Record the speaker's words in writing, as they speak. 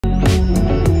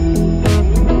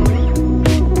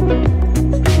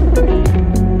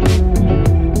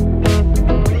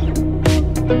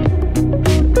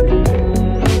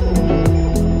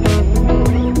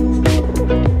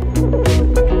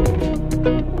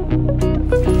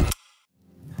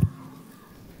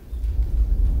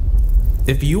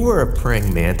If you were a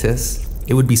praying mantis,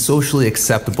 it would be socially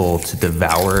acceptable to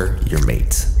devour your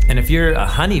mate. And if you're a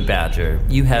honey badger,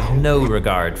 you have no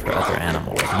regard for other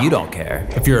animals. You don't care.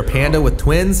 If you're a panda with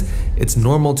twins, it's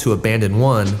normal to abandon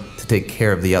one to take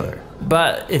care of the other.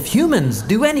 But if humans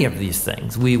do any of these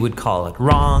things, we would call it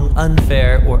wrong,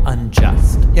 unfair, or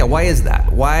unjust. Yeah, why is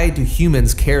that? Why do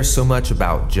humans care so much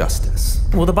about justice?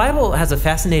 Well, the Bible has a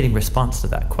fascinating response to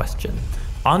that question.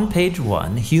 On page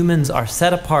 1, humans are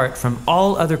set apart from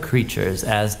all other creatures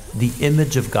as the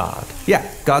image of God. Yeah,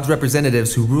 God's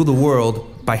representatives who rule the world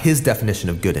by his definition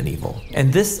of good and evil.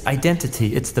 And this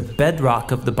identity, it's the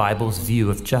bedrock of the Bible's view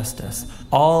of justice.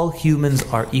 All humans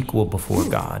are equal before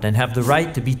God and have the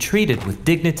right to be treated with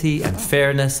dignity and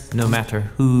fairness no matter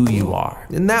who you are.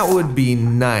 And that would be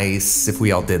nice if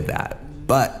we all did that.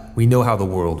 But we know how the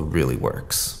world really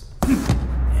works.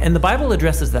 And the Bible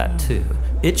addresses that too.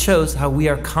 It shows how we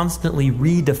are constantly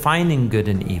redefining good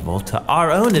and evil to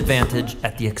our own advantage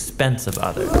at the expense of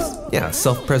others. Yeah,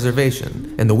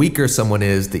 self-preservation. And the weaker someone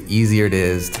is, the easier it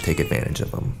is to take advantage of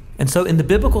them. And so in the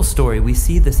biblical story, we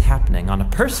see this happening on a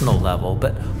personal level,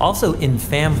 but also in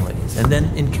families, and then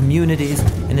in communities,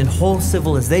 and in whole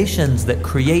civilizations that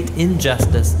create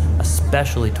injustice,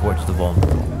 especially towards the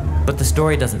vulnerable. But the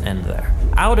story doesn't end there.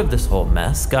 Out of this whole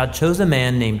mess, God chose a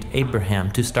man named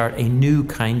Abraham to start a new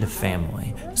kind of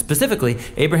family. Specifically,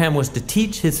 Abraham was to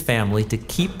teach his family to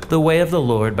keep the way of the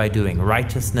Lord by doing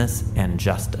righteousness and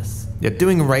justice. Yeah,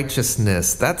 doing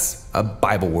righteousness, that's a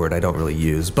Bible word I don't really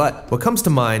use, but what comes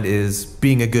to mind is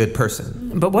being a good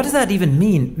person. But what does that even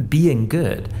mean, being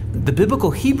good? The biblical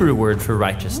Hebrew word for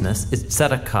righteousness is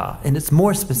tzedakah, and it's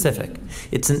more specific.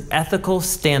 It's an ethical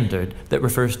standard that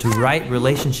refers to right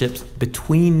relationships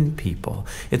between people.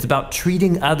 It's about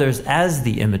treating others as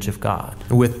the image of God,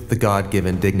 with the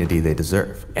God-given dignity they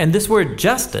deserve. And this word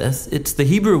justice, it's the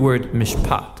Hebrew word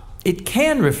mishpat. It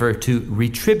can refer to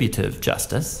retributive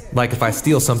justice. Like if I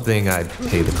steal something, I'd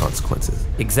pay the consequences.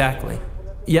 Exactly.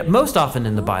 Yet most often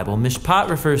in the Bible, mishpat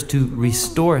refers to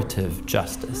restorative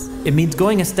justice. It means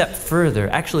going a step further,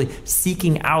 actually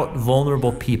seeking out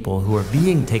vulnerable people who are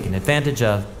being taken advantage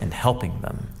of and helping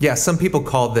them. Yeah, some people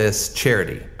call this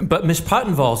charity. But mishpat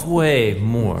involves way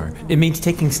more. It means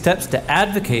taking steps to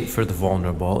advocate for the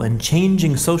vulnerable and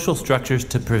changing social structures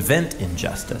to prevent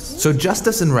injustice. So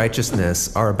justice and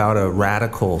righteousness are about a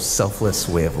radical, selfless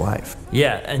way of life.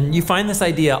 Yeah, and you find this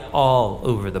idea all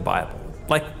over the Bible.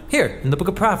 Like here, in the book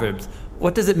of Proverbs,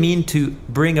 what does it mean to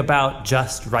bring about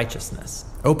just righteousness?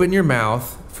 Open your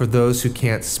mouth for those who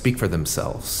can't speak for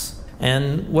themselves.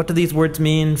 And what do these words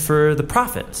mean for the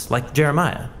prophets, like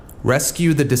Jeremiah?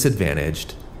 Rescue the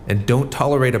disadvantaged, and don't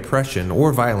tolerate oppression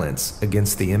or violence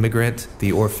against the immigrant,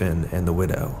 the orphan, and the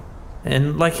widow.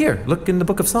 And like here, look in the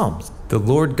book of Psalms. The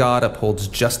Lord God upholds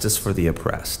justice for the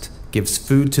oppressed, gives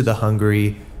food to the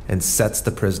hungry, and sets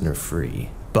the prisoner free.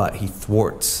 But he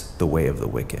thwarts the way of the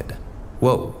wicked.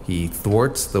 Whoa, he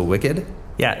thwarts the wicked?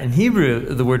 Yeah, in Hebrew,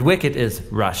 the word wicked is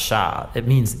rasha. It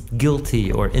means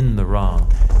guilty or in the wrong.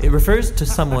 It refers to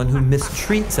someone who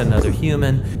mistreats another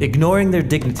human, ignoring their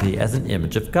dignity as an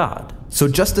image of God. So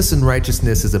justice and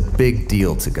righteousness is a big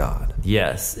deal to God.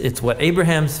 Yes, it's what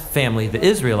Abraham's family, the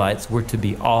Israelites, were to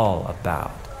be all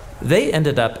about. They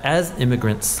ended up as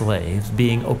immigrant slaves,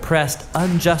 being oppressed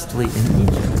unjustly in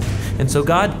Egypt. And so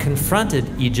God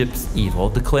confronted Egypt's evil,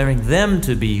 declaring them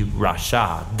to be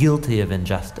rasha, guilty of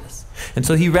injustice. And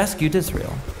so he rescued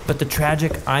Israel. But the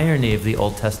tragic irony of the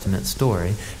Old Testament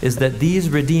story is that these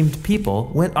redeemed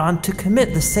people went on to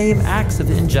commit the same acts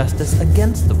of injustice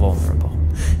against the vulnerable.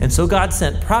 And so God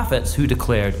sent prophets who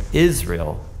declared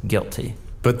Israel guilty.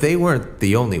 But they weren't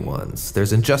the only ones.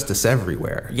 There's injustice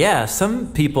everywhere. Yeah,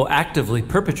 some people actively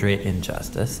perpetrate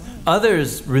injustice.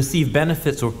 Others receive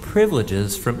benefits or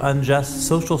privileges from unjust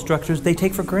social structures they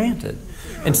take for granted.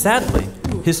 And sadly,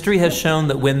 history has shown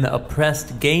that when the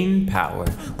oppressed gain power,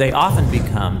 they often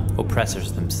become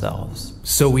oppressors themselves.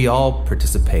 So we all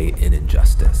participate in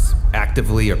injustice,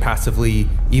 actively or passively,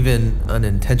 even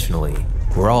unintentionally.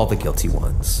 We're all the guilty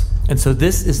ones. And so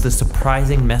this is the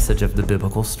surprising message of the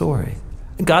biblical story.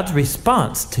 God's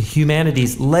response to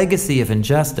humanity's legacy of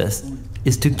injustice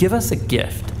is to give us a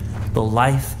gift, the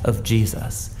life of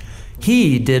Jesus.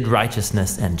 He did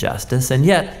righteousness and justice, and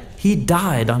yet he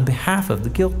died on behalf of the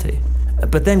guilty.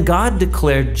 But then God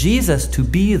declared Jesus to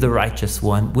be the righteous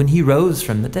one when he rose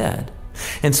from the dead.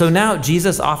 And so now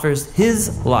Jesus offers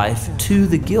his life to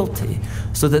the guilty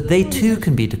so that they too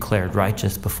can be declared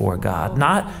righteous before God,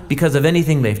 not because of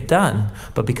anything they've done,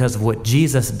 but because of what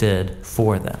Jesus did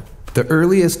for them. The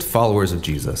earliest followers of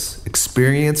Jesus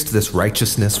experienced this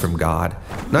righteousness from God,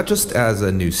 not just as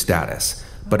a new status,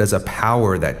 but as a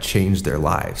power that changed their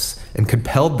lives and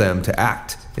compelled them to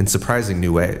act in surprising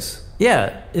new ways.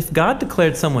 Yeah, if God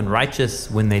declared someone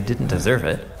righteous when they didn't deserve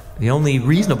it, the only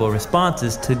reasonable response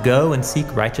is to go and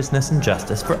seek righteousness and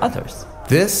justice for others.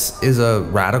 This is a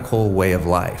radical way of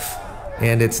life,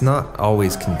 and it's not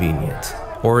always convenient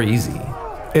or easy.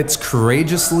 It's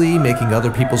courageously making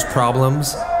other people's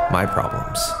problems my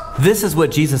problems. This is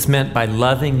what Jesus meant by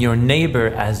loving your neighbor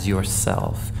as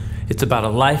yourself. It's about a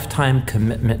lifetime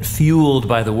commitment fueled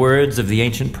by the words of the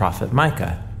ancient prophet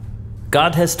Micah.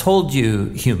 God has told you,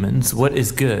 humans, what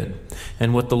is good,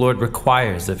 and what the Lord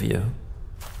requires of you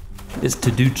is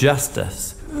to do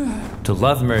justice, to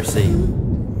love mercy,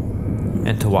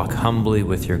 and to walk humbly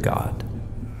with your God.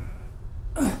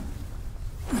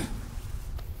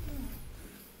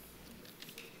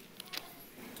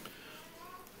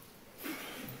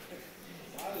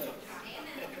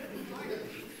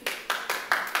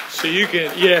 So you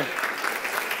can, yeah.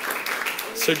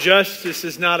 So justice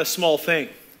is not a small thing.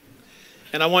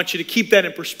 And I want you to keep that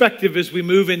in perspective as we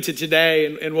move into today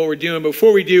and what we're doing.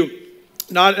 Before we do,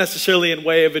 not necessarily in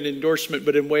way of an endorsement,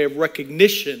 but in way of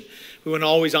recognition, we want to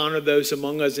always honor those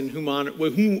among us in whom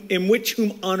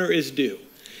honor is due.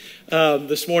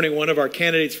 This morning, one of our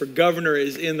candidates for governor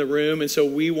is in the room, and so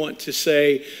we want to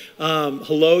say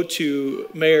hello to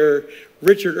Mayor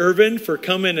Richard Irvin for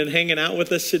coming and hanging out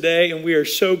with us today, and we are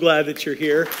so glad that you're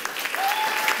here.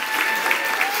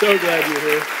 So glad you're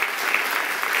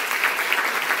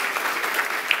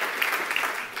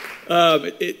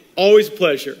here. Always a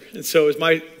pleasure. And so it's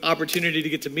my opportunity to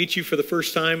get to meet you for the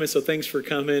first time. And so thanks for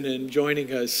coming and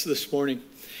joining us this morning.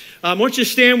 I want you to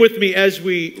stand with me as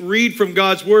we read from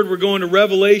God's Word. We're going to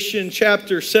Revelation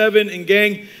chapter 7. And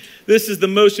gang, this is the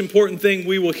most important thing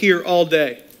we will hear all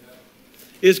day,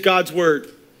 is God's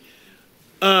Word.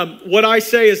 What I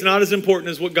say is not as important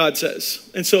as what God says.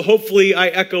 And so hopefully I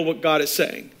echo what God is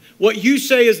saying. What you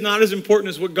say is not as important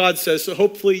as what God says. So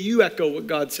hopefully you echo what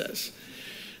God says.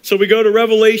 So we go to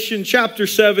Revelation chapter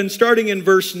 7, starting in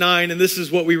verse 9, and this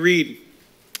is what we read.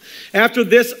 After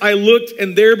this I looked,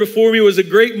 and there before me was a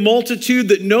great multitude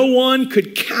that no one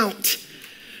could count,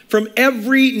 from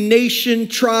every nation,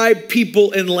 tribe,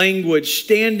 people, and language,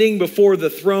 standing before the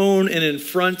throne and in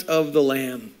front of the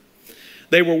Lamb.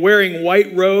 They were wearing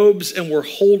white robes and were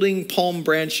holding palm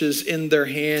branches in their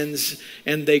hands,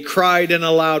 and they cried in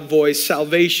a loud voice,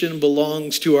 "Salvation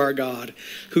belongs to our God,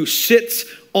 who sits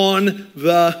on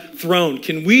the throne."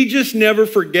 Can we just never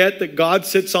forget that God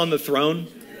sits on the throne?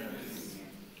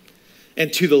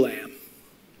 And to the Lamb,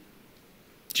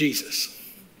 Jesus.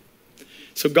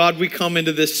 So God, we come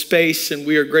into this space and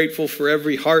we are grateful for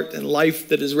every heart and life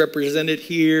that is represented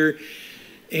here.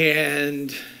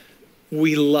 And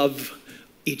we love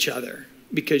each other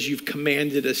because you've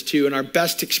commanded us to. And our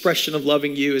best expression of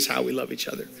loving you is how we love each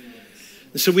other.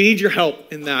 And so we need your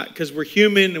help in that because we're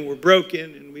human and we're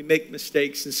broken and we make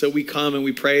mistakes. And so we come and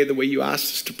we pray the way you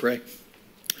asked us to pray.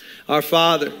 Our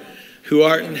Father, who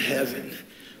art in heaven,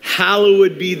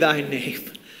 hallowed be thy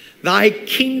name. Thy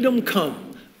kingdom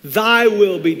come, thy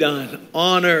will be done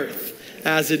on earth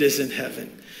as it is in heaven.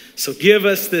 So give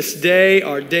us this day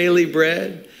our daily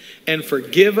bread, and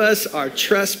forgive us our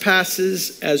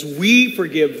trespasses as we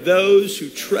forgive those who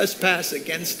trespass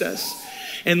against us.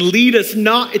 And lead us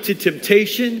not into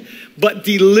temptation, but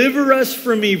deliver us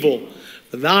from evil.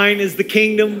 For thine is the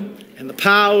kingdom and the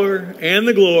power and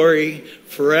the glory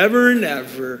forever and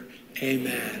ever.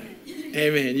 Amen.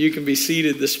 Amen. You can be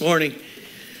seated this morning.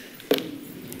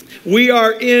 We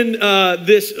are in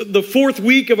the fourth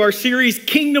week of our series,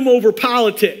 Kingdom Over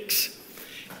Politics.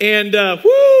 And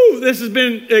this has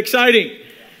been exciting.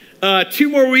 2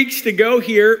 more weeks to go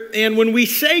here. And when we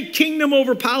say kingdom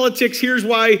over politics, here's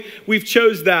why we've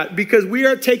chose that. Because we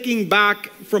are taking back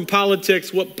from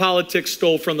politics what politics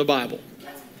stole from the Bible.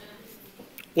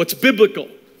 What's biblical.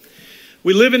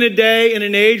 We live in a day and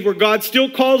an age where God still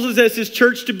calls us as his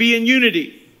church to be in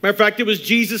unity. Matter of fact, it was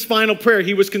Jesus' final prayer.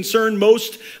 He was concerned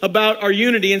most about our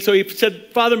unity. And so he said,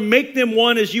 Father, make them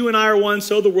one as you and I are one,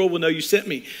 so the world will know you sent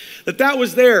me. That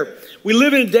was there. We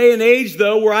live in a day and age,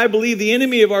 though, where I believe the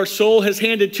enemy of our soul has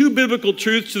handed 2 biblical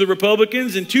truths to the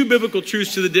Republicans and 2 biblical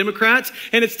truths to the Democrats.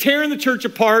 And it's tearing the church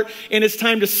apart, and it's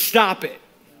time to stop it.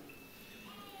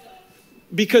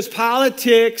 Because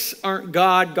politics aren't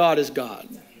God, God is God.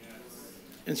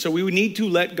 And so we need to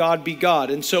let God be God.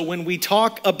 And so when we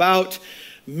talk about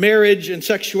marriage and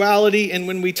sexuality, and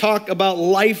when we talk about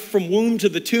life from womb to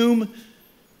the tomb,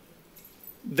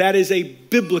 that is a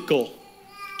biblical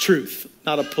truth,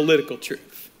 not a political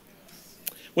truth.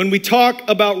 when we talk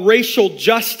about racial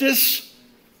justice,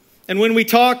 and when we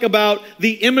talk about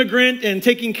the immigrant and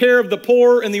taking care of the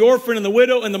poor and the orphan and the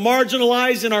widow and the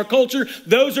marginalized in our culture,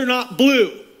 those are not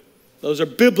blue. Those are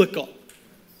biblical.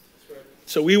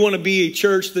 So we want to be a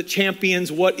church that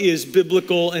champions what is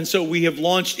biblical. And so we have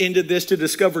launched into this to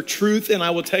discover truth. And I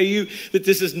will tell you that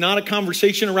this is not a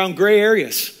conversation around gray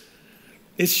areas.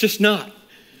 It's just not.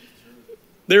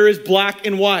 There is black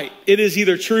and white. It is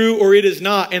either true or it is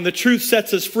not. And the truth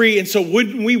sets us free. And so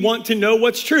wouldn't we want to know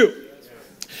what's true?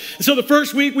 So the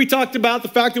first week we talked about the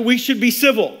fact that we should be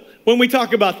civil when we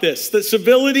talk about this. That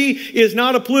civility is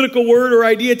not a political word or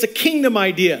idea, it's a kingdom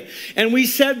idea. And we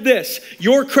said this,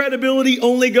 your credibility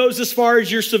only goes as far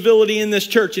as your civility in this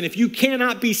church. And if you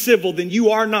cannot be civil, then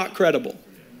you are not credible.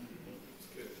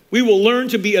 We will learn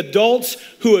to be adults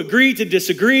who agree to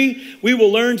disagree. We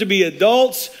will learn to be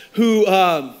adults who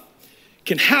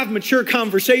can have mature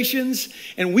conversations,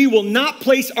 and we will not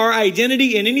place our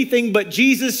identity in anything but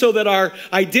Jesus so that our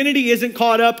identity isn't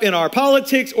caught up in our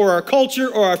politics or our culture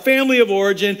or our family of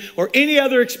origin or any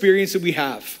other experience that we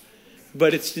have,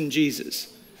 but it's in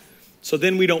Jesus. So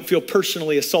then we don't feel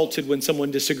personally assaulted when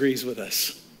someone disagrees with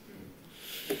us.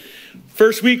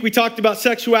 First week we talked about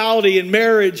sexuality and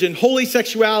marriage and holy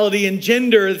sexuality and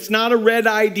gender. It's not a red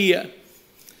idea.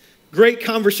 Great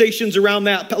conversations around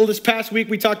that. This past week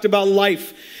we talked about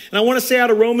life. And I want to say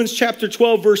out of Romans chapter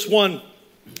 12, verse 1,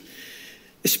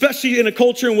 especially in a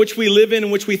culture in which we live in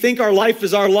which we think our life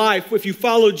is our life, if you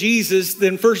follow Jesus,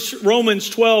 then first Romans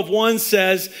 12, 1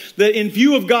 says that in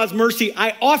view of God's mercy,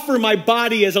 I offer my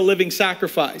body as a living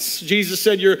sacrifice. Jesus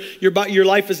said your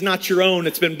life is not your own.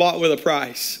 It's been bought with a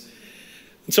price.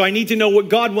 And so I need to know what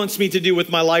God wants me to do with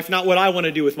my life, not what I want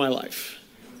to do with my life.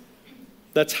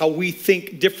 That's how we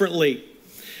think differently.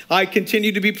 I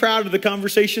continue to be proud of the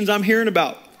conversations I'm hearing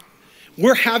about.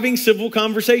 We're having civil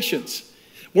conversations.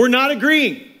 We're not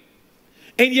agreeing.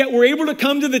 And yet we're able to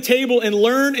come to the table and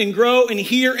learn and grow and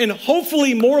hear, and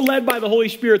hopefully more led by the Holy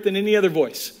Spirit than any other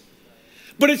voice.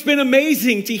 But it's been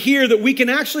amazing to hear that we can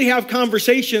actually have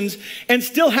conversations and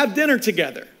still have dinner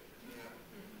together.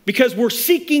 Because we're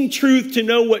seeking truth to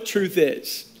know what truth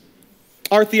is.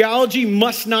 Our theology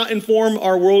must not inform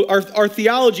our world. Our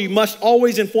theology must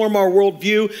always inform our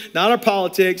worldview, not our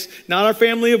politics, not our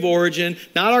family of origin,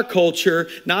 not our culture,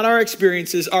 not our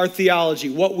experiences, our theology,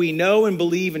 what we know and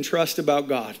believe and trust about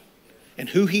God and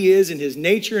who he is and his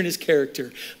nature and his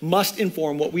character must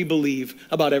inform what we believe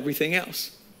about everything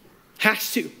else.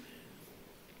 Has to.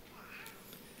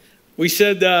 We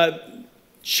said,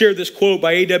 share this quote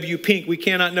by A.W. Pink, we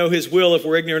cannot know his will if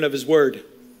we're ignorant of his word.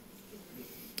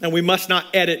 And we must not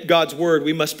edit God's word.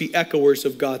 We must be echoers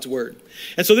of God's word.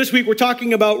 And so this week we're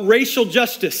talking about racial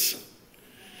justice.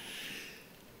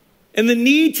 And the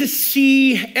need to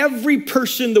see every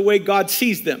person the way God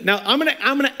sees them. Now, I'm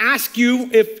gonna ask you,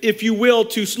 if you will,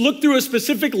 to look through a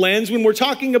specific lens when we're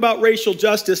talking about racial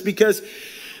justice, because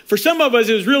for some of us,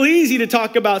 it was really easy to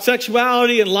talk about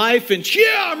sexuality and life and,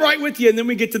 yeah, I'm right with you. And then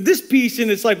we get to this piece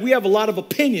and it's like we have a lot of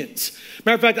opinions.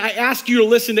 Matter of fact, I asked you to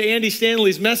listen to Andy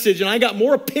Stanley's message and I got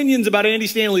more opinions about Andy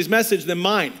Stanley's message than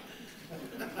mine.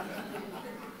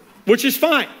 Which is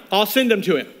fine. I'll send them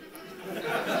to him.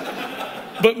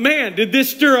 But man, did this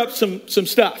stir up some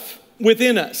stuff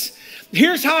within us.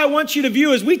 Here's how I want you to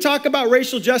view as we talk about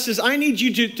racial justice. I need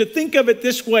you to think of it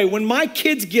this way. When my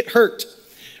kids get hurt,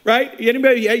 right?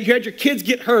 Anybody, you had your kids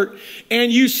get hurt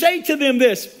and you say to them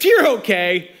this, you're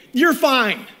okay, you're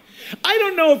fine. I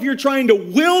don't know if you're trying to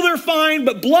will they're fine,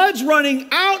 but blood's running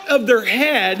out of their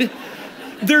head.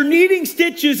 They're needing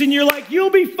stitches and you're like, you'll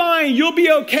be fine, you'll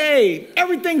be okay.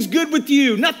 Everything's good with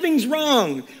you, nothing's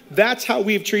wrong. That's how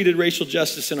we've treated racial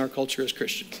justice in our culture as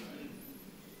Christians.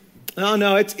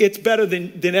 No, it's better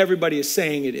than everybody is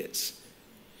saying it is.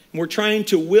 And we're trying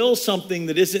to will something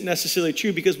that isn't necessarily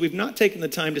true because we've not taken the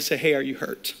time to say, hey, are you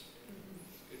hurt?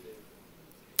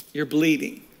 You're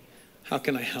bleeding. How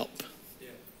can I help?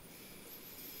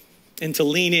 And to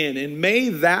lean in. And may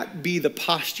that be the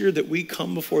posture that we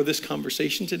come before this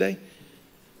conversation today.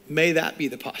 May that be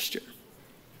the posture.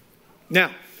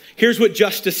 Now, here's what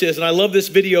justice is. And I love this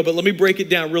video, but let me break it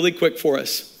down really quick for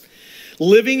us.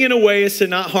 Living in a way is to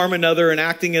not harm another, and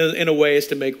acting in a way is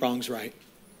to make wrongs right.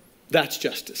 That's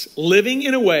justice. Living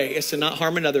in a way is to not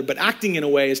harm another, but acting in a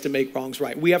way is to make wrongs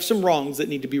right. We have some wrongs that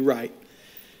need to be right.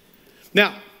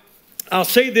 Now, I'll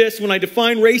say this, when I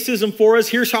define racism for us,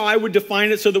 here's how I would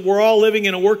define it so that we're all living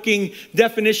in a working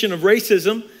definition of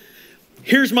racism.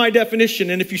 Here's my definition.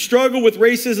 And if you struggle with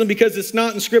racism because it's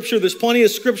not in Scripture, there's plenty of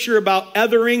Scripture about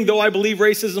othering, though I believe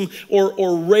racism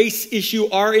or race issue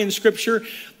are in Scripture.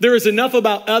 There is enough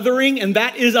about othering, and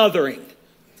that is othering.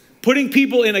 Putting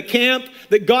people in a camp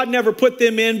that God never put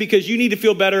them in because you need to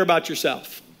feel better about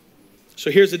yourself.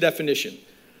 So here's the definition.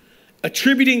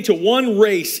 Attributing to one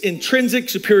race intrinsic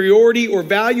superiority or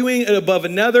valuing it above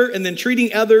another and then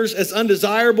treating others as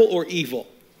undesirable or evil.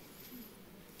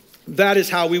 That is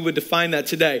how we would define that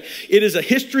today. It is a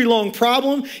history-long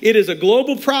problem. It is a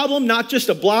global problem, not just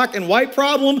a black and white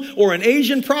problem or an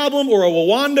Asian problem or a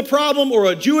Rwanda problem or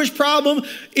a Jewish problem.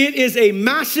 It is a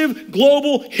massive,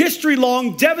 global,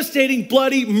 history-long, devastating,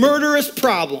 bloody, murderous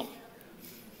problem.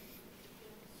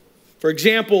 For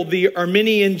example, the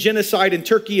Armenian genocide in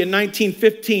Turkey in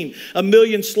 1915, 1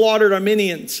 million slaughtered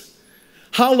Armenians.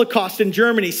 Holocaust in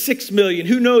Germany, 6 million.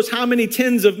 Who knows how many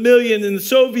tens of millions in the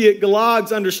Soviet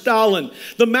gulags under Stalin.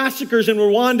 The massacres in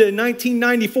Rwanda in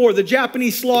 1994. The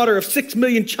Japanese slaughter of 6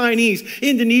 million Chinese,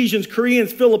 Indonesians,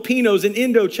 Koreans, Filipinos, and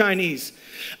Indo-Chinese.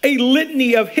 A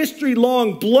litany of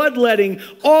history-long bloodletting,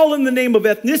 all in the name of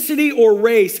ethnicity or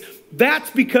race.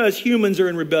 That's because humans are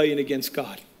in rebellion against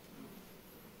God.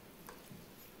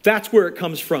 That's where it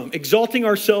comes from. Exalting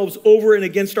ourselves over and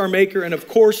against our Maker. And of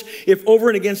course, if over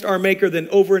and against our Maker, then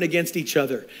over and against each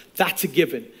other. That's a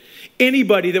given.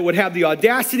 Anybody that would have the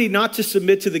audacity not to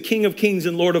submit to the King of Kings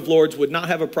and Lord of Lords would not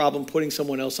have a problem putting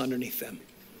someone else underneath them.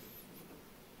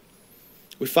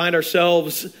 We find our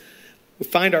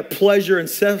pleasure and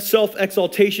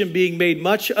self-exaltation being made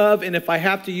much of, and if I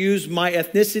have to use my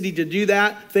ethnicity to do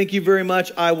that, thank you very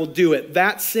much, I will do it.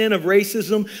 That sin of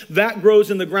racism, that grows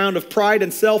in the ground of pride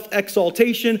and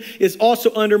self-exaltation, is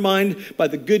also undermined by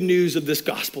the good news of this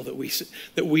gospel that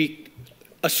we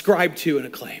ascribe to and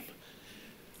acclaim.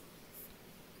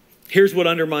 Here's what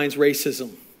undermines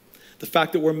racism: the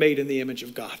fact that we're made in the image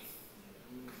of God.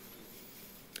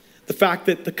 The fact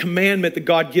that the commandment that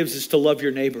God gives is to love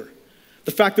your neighbor.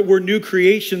 The fact that we're new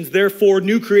creations, therefore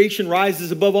new creation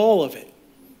rises above all of it.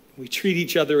 We treat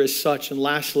each other as such. And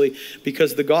lastly,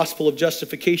 because the gospel of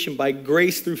justification by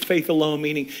grace through faith alone,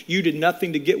 meaning you did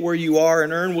nothing to get where you are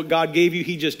and earn what God gave you.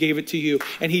 He just gave it to you.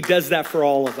 And he does that for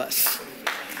all of us.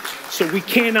 So we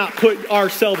cannot put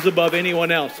ourselves above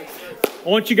anyone else. I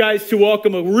want you guys to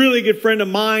welcome a really good friend of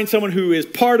mine, someone who is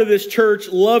part of this church,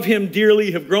 love him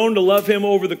dearly, have grown to love him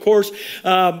over the course.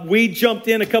 We jumped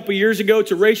in a couple years ago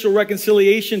to racial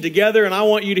reconciliation together, and I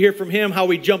want you to hear from him how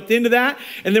we jumped into that.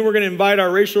 And then we're going to invite our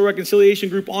racial reconciliation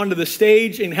group onto the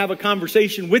stage and have a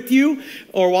conversation with you,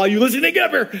 or while you listen. Hey,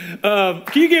 get up here.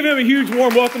 Can you give him a huge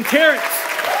warm welcome, Terrence?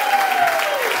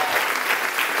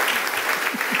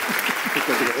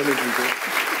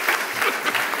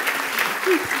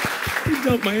 You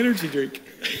dumped my energy drink.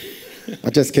 I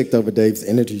just kicked over Dave's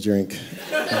energy drink.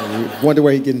 Wonder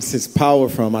where he gets his power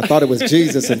from. I thought it was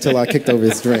Jesus until I kicked over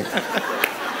his drink.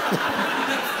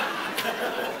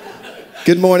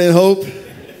 Good morning, Hope.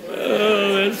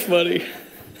 Oh, that's funny.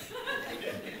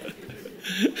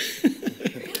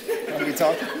 Are we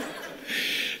talking?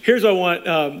 Here's what I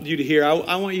want you to hear.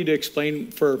 I want you to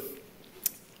explain for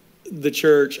the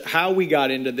church how we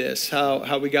got into this,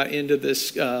 how we got into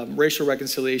this racial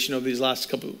reconciliation over these last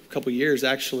couple years,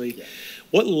 actually. Yeah.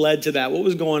 What led to that? What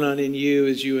was going on in you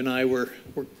as you and I were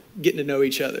getting to know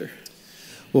each other?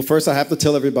 Well, first I have to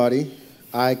tell everybody,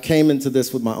 I came into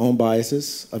this with my own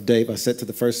biases of Dave. I said to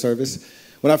the first service,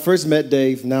 when I first met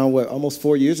Dave, now almost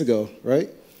 4 years ago, right?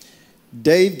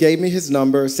 Dave gave me his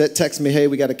number, text me, hey,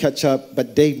 we got to catch up,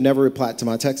 but Dave never replied to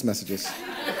my text messages.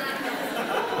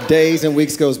 Days and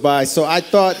weeks goes by. So I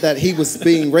thought that he was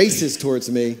being racist towards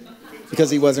me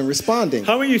because he wasn't responding.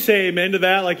 How many you say amen to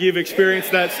that? Like you've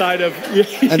experienced that side of...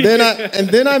 and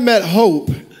then I met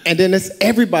Hope, and then it's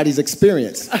everybody's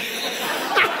experience.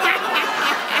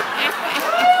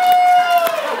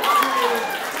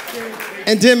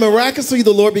 And then miraculously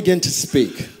the Lord began to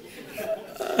speak.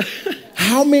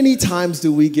 How many times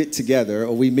do we get together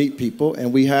or we meet people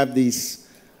and we have these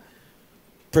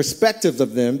perspectives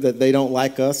of them that they don't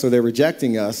like us or they're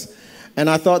rejecting us? And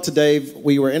I thought to Dave,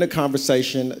 we were in a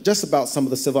conversation just about some of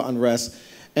the civil unrest,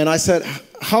 and I said,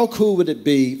 how cool would it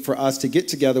be for us to get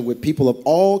together with people of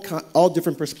all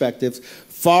different perspectives,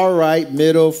 far right,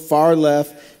 middle, far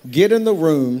left, get in the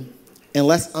room and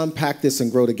let's unpack this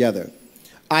and grow together.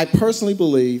 I personally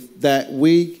believe that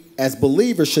we as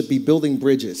believers should be building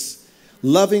bridges,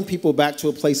 loving people back to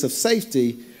a place of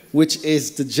safety, which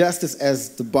is the justice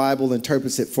as the Bible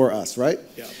interprets it for us, right?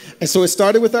 Yeah. And so it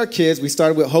started with our kids. We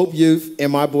started with Hope Youth and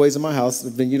my boys in my house.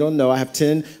 If you don't know, I have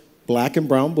 10 black and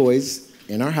brown boys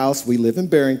in our house. We live in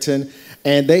Barrington.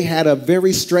 And they had a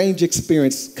very strange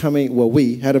experience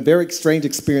we had a very strange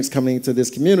experience coming into this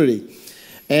community.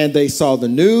 And they saw the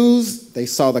news, they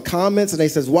saw the comments, and they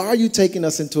says, why are you taking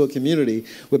us into a community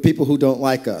with people who don't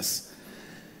like us?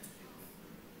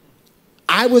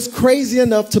 I was crazy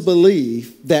enough to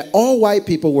believe that all white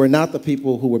people were not the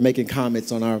people who were making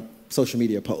comments on our social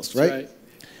media posts, right?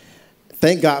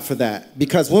 Thank God for that.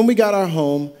 Because when we got our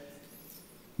home,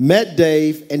 met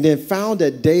Dave, and then found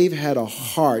that Dave had a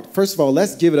heart. First of all,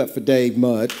 let's give it up for Dave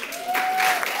Mudd.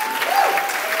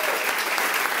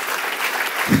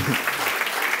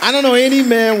 I don't know any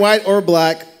man, white or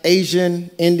black,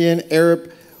 Asian, Indian,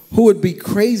 Arab, who would be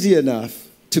crazy enough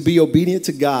to be obedient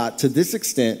to God to this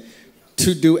extent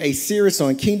to do a series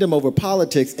on kingdom over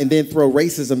politics and then throw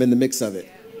racism in the mix of it.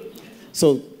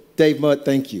 So, Dave Mudd,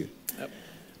 thank you. Yep.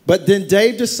 But then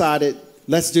Dave decided,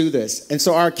 let's do this. And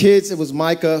so our kids, it was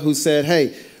Micah who said,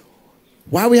 hey,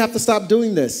 why do we have to stop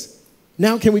doing this?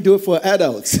 Now can we do it for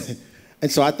adults?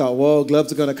 And so I thought, well,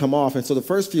 gloves are going to come off. And so the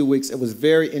first few weeks, it was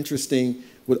very interesting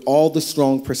with all the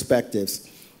strong perspectives.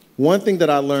 One thing that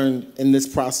I learned in this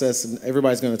process, and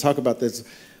everybody's going to talk about this,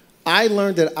 I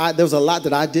learned that there was a lot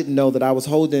that I didn't know that I was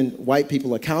holding white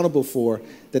people accountable for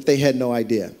that they had no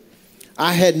idea.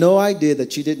 I had no idea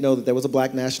that you didn't know that there was a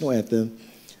black national anthem.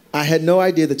 I had no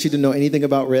idea that you didn't know anything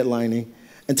about redlining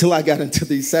until I got into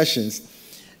these sessions.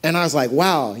 And I was like,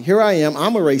 wow, here I am.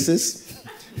 I'm a racist.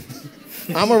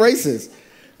 I'm a racist.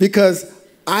 Because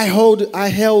I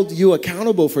held you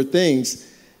accountable for things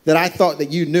that I thought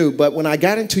that you knew. But when I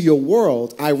got into your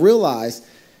world, I realized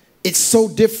it's so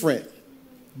different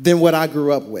than what I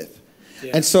grew up with.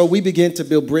 Yeah. And so we began to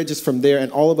build bridges from there, and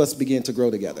all of us began to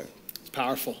grow together.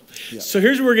 Powerful. Yeah. So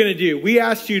here's what we're going to do. We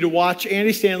asked you to watch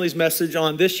Andy Stanley's message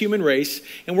on this human race,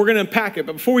 and we're going to unpack it.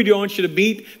 But before we do, I want you to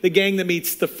meet the gang that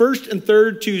meets the first and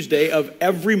third Tuesday of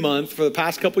every month for the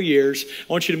past couple years.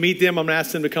 I want you to meet them. I'm going to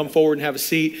ask them to come forward and have a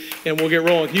seat, and we'll get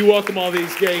rolling. Can you welcome all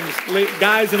these gangs,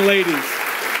 guys and ladies?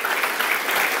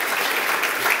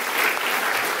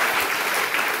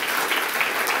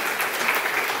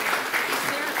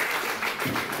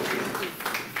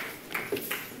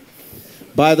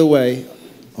 By the way,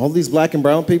 all these black and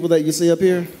brown people that you see up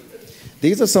here,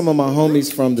 these are some of my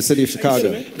homies from the city of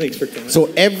Chicago. Thanks for coming.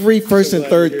 So every first and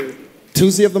third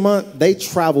Tuesday of the month, they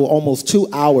travel almost 2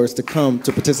 hours to come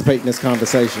to participate in this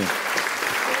conversation.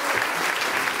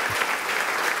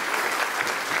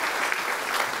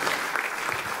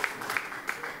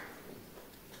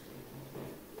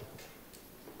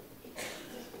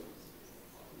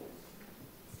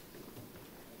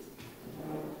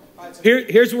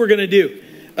 Here's what we're going to do.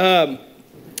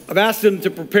 I've asked them to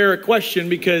prepare a question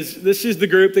because this is the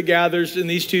group that gathers in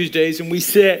these Tuesdays, and we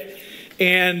sit.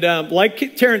 And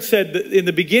like Terrence said, in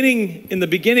the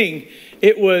beginning,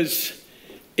 it was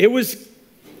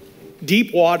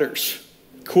deep waters,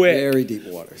 quick, very deep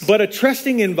waters, but a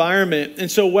trusting environment. And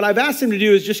so what I've asked them to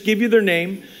do is just give you their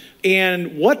name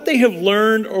and what they have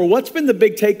learned, or what's been the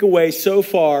big takeaway so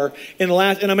far in the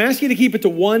last. And I'm asking you to keep it to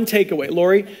one takeaway,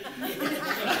 Lori.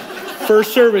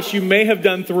 First service, you may have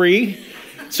done 3.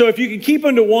 So if you could keep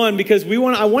them to 1, because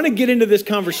I want to get into this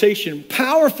conversation.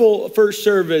 Powerful first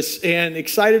service, and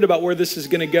excited about where this is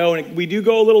going to go. And we do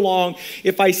go a little long.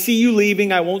 If I see you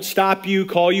leaving, I won't stop you,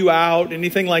 call you out,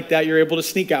 anything like that. You're able to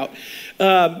sneak out.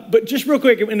 But just real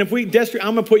quick, and if I'm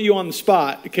going to put you on the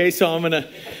spot. Okay, so we're going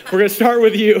to start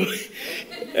with you.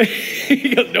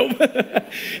 He goes, nope.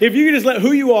 If you could just let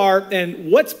who you are and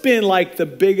what's been like the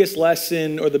biggest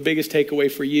lesson or the biggest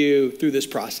takeaway for you through this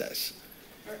process.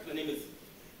 My name is.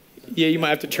 Yeah, you might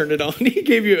have to turn it on. He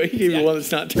gave you one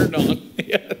that's not turned on.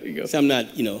 Yeah, there you go. So I'm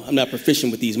not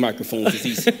proficient with these microphones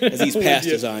as these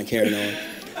pastors are and carrying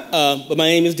on. But my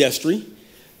name is Destry.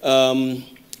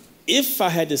 If I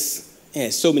had to,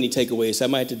 so many takeaways, I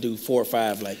might have to do 4 or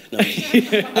 5.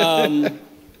 I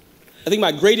think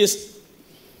my greatest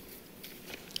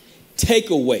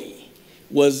takeaway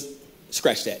was,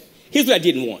 scratch that. Here's what I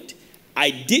didn't want.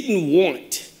 I didn't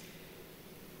want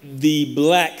the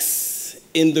blacks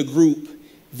in the group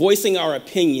voicing our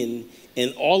opinion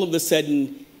and all of a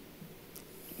sudden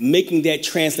making that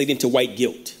translate into white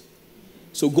guilt.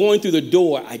 So going through the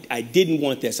door, I didn't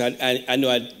want that. So I know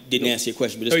I didn't answer your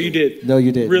question. But you did. No,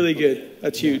 you did. Really good.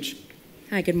 That's huge.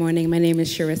 Hi, good morning. My name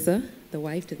is Sharissa, the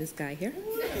wife to this guy here.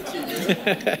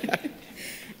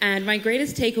 And my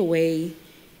greatest takeaway,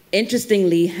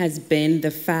 interestingly, has been the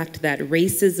fact that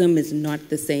racism is not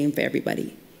the same for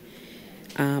everybody.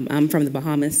 I'm from the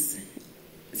Bahamas,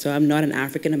 so I'm not an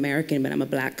African American, but I'm a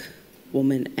black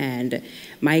woman, and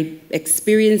my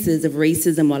experiences of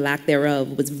racism or lack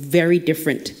thereof was very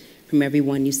different from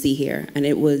everyone you see here. And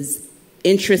it was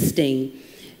interesting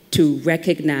to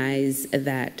recognize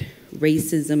that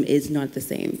racism is not the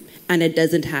same. And it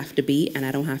doesn't have to be, and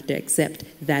I don't have to accept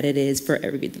that it is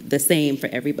the same for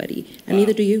everybody. And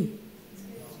neither do you.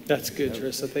 That's good,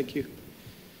 Teresa. Thank you.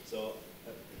 So,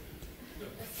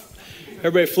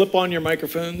 Everybody flip on your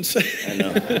microphones. I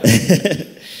know.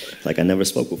 Like I never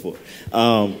spoke before.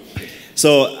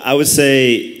 So I would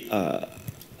say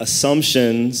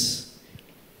assumptions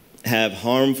have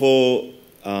harmful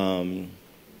and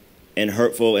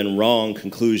hurtful and wrong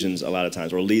conclusions a lot of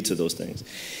times, or lead to those things.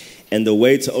 And the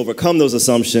way to overcome those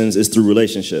assumptions is through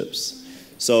relationships.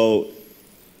 So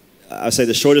I say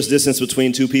the shortest distance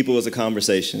between two people is a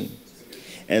conversation.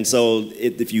 And so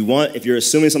if you're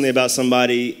assuming something about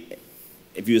somebody,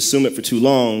 if you assume it for too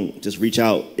long, just reach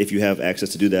out if you have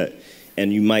access to do that.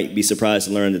 And you might be surprised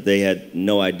to learn that they had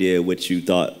no idea what you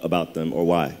thought about them or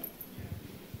why.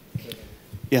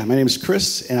 Yeah, my name is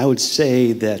Chris, and I would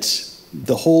say that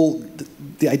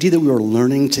the idea that we were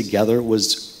learning together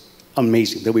was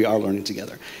amazing, that we are learning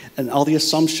together. And all the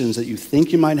assumptions that you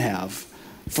think you might have,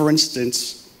 for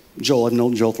instance, Joel, I've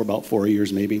known Joel for about 4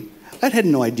 years maybe. I had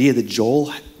no idea that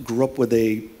Joel grew up with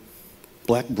a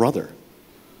black brother.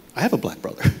 I have a black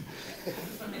brother.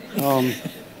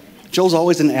 Joel's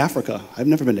always in Africa. I've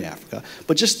never been to Africa.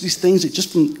 But just these things that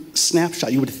just from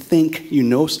snapshot, you would think you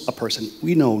know a person.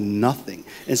 We know nothing.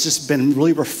 It's just been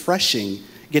really refreshing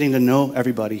getting to know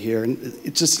everybody here. And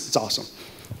it's awesome.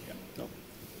 Yeah.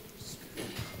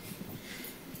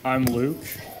 I'm Luke.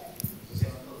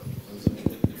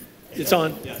 It's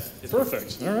on. Yes.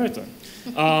 Perfect. All right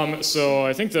then. So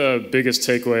I think the biggest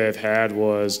takeaway I've had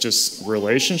was just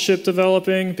relationship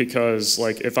developing, because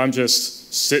like if I'm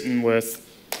just sitting with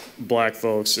black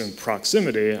folks in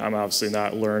proximity, I'm obviously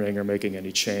not learning or making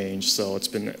any change. So it's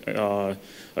been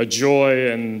a joy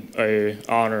and a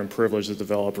honor and privilege to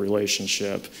develop a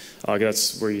relationship.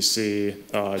 That's where you see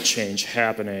change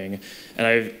happening.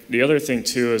 And the other thing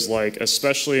too is like,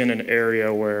 especially in an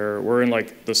area where we're in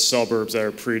like the suburbs that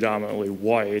are predominantly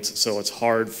white, so it's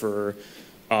hard for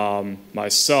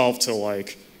myself to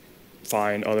like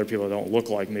find other people that don't look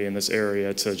like me in this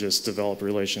area to just develop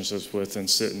relationships with and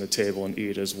sit in the table and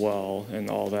eat as well and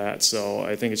all that. So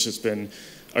I think it's just been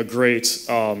a great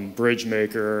bridge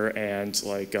maker, and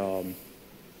like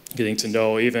getting to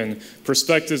know even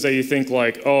perspectives that you think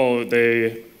like, oh,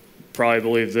 they probably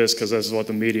believe this because this is what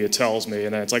the media tells me,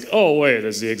 and then it's like, oh wait,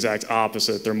 it's the exact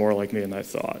opposite. They're more like me than I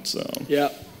thought. So yeah,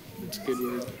 that's a good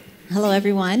word. Hello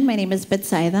everyone, my name is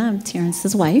Betsaida. I'm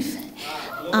Terrence's wife.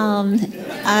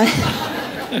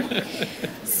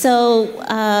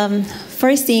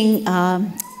 First thing,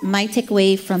 my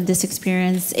takeaway from this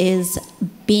experience is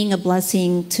being a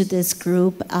blessing to this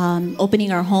group,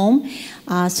 opening our home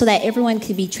so that everyone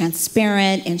can be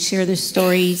transparent and share their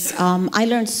stories. I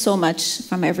learned so much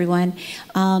from everyone.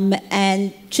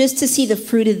 And just to see the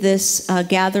fruit of this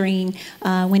gathering,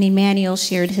 when Emmanuel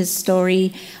shared his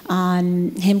story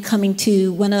on him coming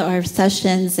to one of our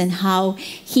sessions and how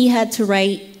he had to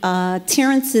write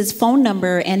Terrence's phone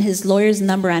number and his lawyer's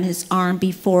number on his arm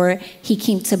before he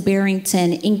came to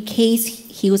Barrington in case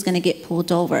he was going to get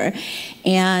pulled over.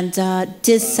 And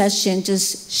this session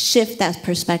just shift that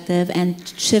perspective and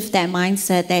shift that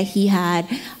mindset that he had,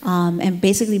 and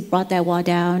basically brought that wall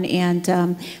down. And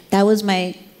that was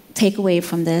my takeaway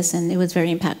from this, and it was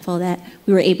very impactful that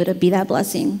we were able to be that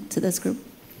blessing to this group.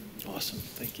 Awesome,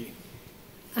 thank you.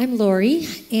 I'm Lori,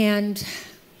 and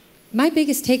my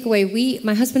biggest takeaway,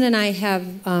 my husband and I have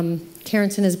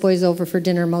Terrence and his boys over for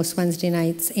dinner most Wednesday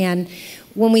nights, and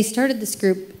when we started this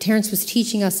group, Terrence was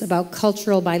teaching us about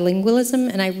cultural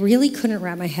bilingualism, and I really couldn't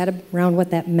wrap my head around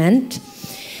what that meant.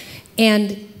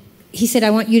 And he said, I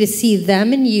want you to see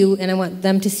them in you, and I want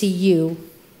them to see you,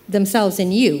 themselves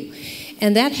in you.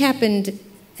 And that happened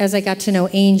as I got to know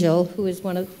Angel, who is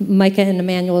one of Micah and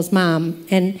Emmanuel's mom.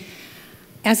 And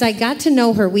as I got to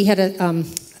know her, we had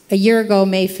a year ago,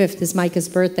 May 5th is Micah's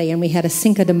birthday, and we had a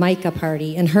Cinco de Micah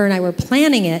party, and her and I were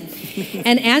planning it.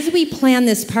 And as we planned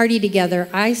this party together,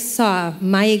 I saw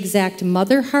my exact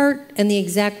mother heart and the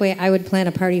exact way I would plan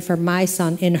a party for my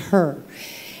son in her.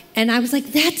 And I was like,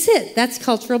 that's it. That's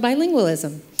cultural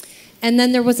bilingualism. And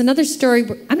then there was another story.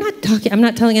 I'm not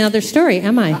telling another story,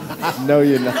 am I? No,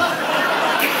 you're not.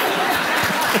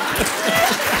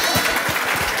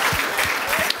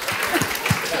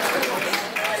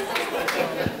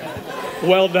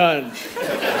 Well done.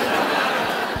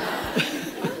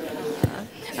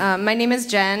 My name is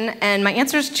Jen, and my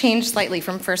answers changed slightly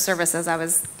from first service as I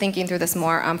was thinking through this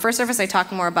more. First service, I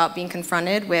talked more about being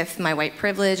confronted with my white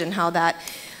privilege and how that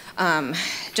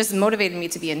just motivated me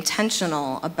to be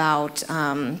intentional about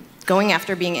going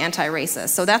after being anti-racist.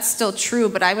 So that's still true,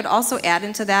 but I would also add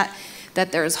into that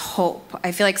there's hope.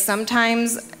 I feel like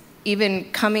sometimes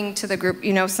even coming to the group,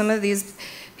 you know, some of these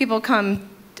people come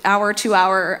hour, 2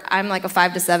 hour, I'm like a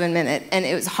 5 to 7 minute. And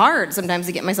it was hard sometimes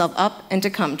to get myself up and to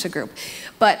come to group.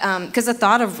 But because the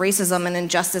thought of racism and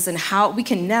injustice and how we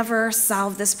can never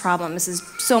solve this problem, this is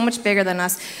so much bigger than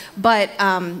us. But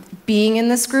being in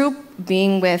this group,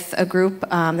 being with a group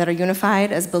that are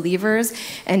unified as believers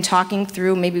and talking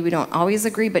through, maybe we don't always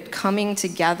agree, but coming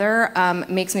together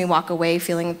makes me walk away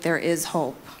feeling there is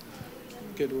hope.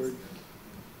 Good word.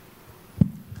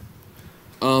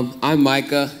 I'm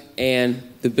Micah, and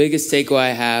the biggest takeaway I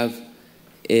have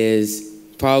is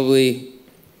probably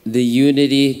the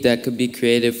unity that could be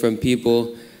created from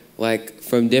people like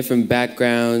from different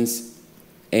backgrounds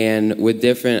and with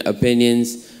different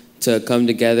opinions to come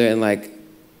together and like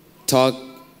talk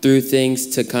through things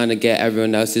to kind of get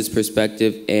everyone else's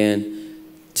perspective and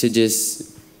to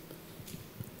just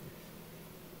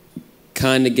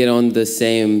kind of get on the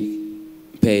same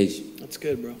page. That's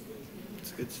good, bro.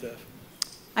 That's good stuff.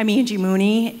 I'm Angie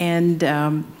Mooney, and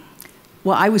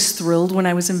well, I was thrilled when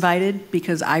I was invited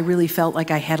because I really felt like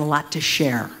I had a lot to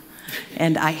share,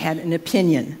 and I had an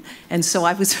opinion. And so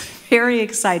I was very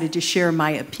excited to share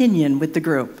my opinion with the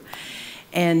group.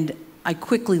 And I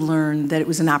quickly learned that it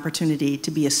was an opportunity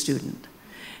to be a student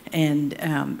and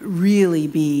really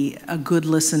be a good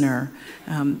listener,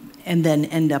 and then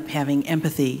end up having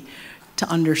empathy to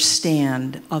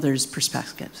understand others'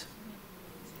 perspectives.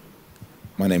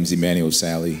 My name is Emmanuel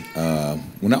Sally.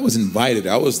 When I was invited,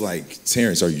 I was like,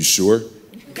 Terrence, are you sure?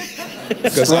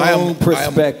 Because strong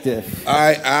perspective.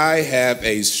 I have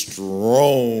a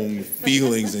strong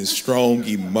feelings and strong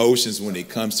emotions when it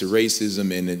comes to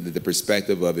racism and the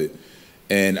perspective of it.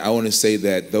 And I want to say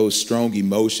that those strong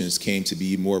emotions came to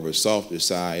be more of a softer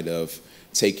side of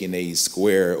taking a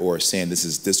square or saying this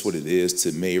is what it is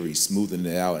to maybe smoothing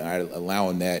it out and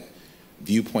allowing that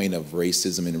viewpoint of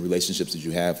racism and the relationships that you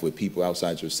have with people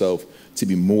outside yourself to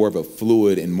be more of a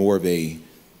fluid and more of a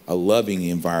loving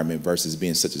environment versus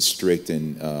being such a strict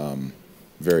and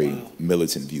very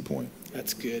militant viewpoint.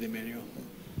 That's good, Emmanuel.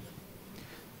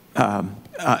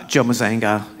 Joe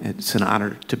Mazanga, it's an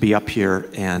honor to be up here,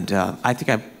 and I think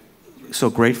I'm so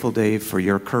grateful, Dave, for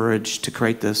your courage to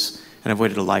create this, and I've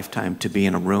waited a lifetime to be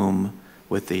in a room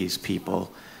with these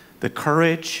people. The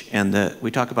courage and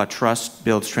we talk about trust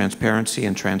builds transparency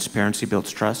and transparency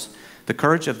builds trust. The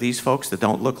courage of these folks that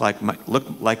don't look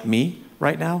like me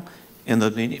right now in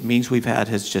the meetings we've had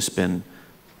has just been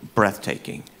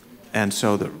breathtaking. And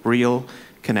so the real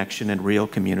connection and real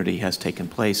community has taken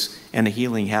place, and the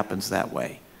healing happens that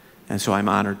way. And so I'm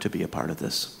honored to be a part of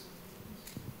this.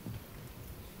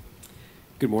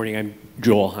 Good morning, I'm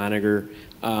Joel Honiger.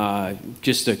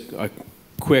 Just a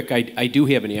quick, I do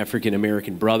have an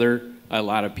African-American brother. A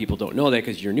lot of people don't know that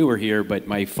because you're newer here, but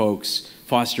my folks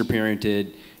foster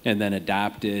parented and then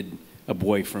adopted a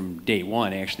boy from day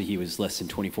one. Actually, he was less than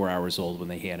 24 hours old when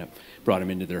they had him, brought him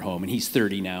into their home, and he's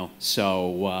 30 now.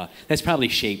 So that's probably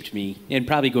shaped me, and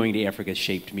probably going to Africa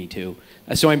shaped me too.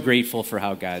 So I'm grateful for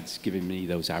how God's given me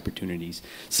those opportunities.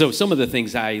 So some of the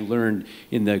things I learned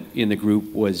in the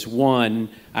group was, one,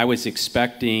 I was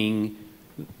expecting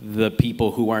the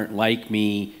people who aren't like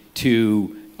me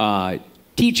to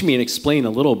teach me and explain a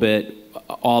little bit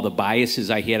all the biases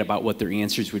I had about what their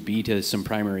answers would be to some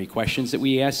primary questions that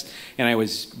we asked. And I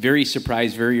was very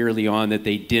surprised very early on that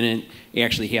they didn't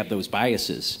actually have those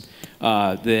biases,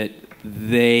 that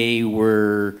they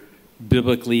were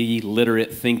biblically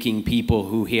literate thinking people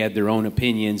who had their own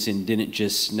opinions and didn't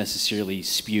just necessarily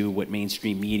spew what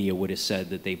mainstream media would have said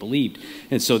that they believed.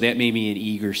 And so that made me an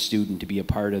eager student to be a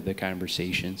part of the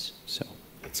conversations. So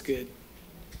that's good.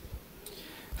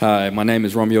 Hi, my name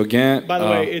is Romeo Gant. By the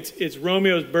way, it's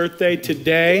Romeo's birthday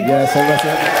today. Yes,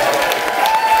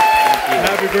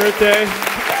 happy birthday.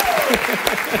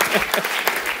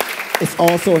 It's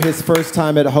also his first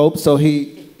time at Hope, so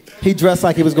he dressed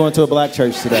like he was going to a black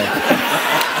church today.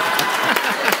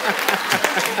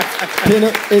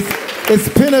 It's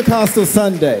Pentecostal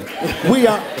Sunday. We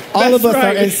are, all of us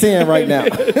are in sin right now.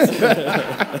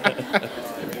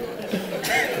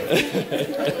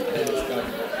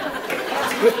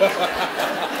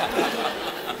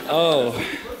 Oh,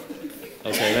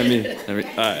 okay. Let me. All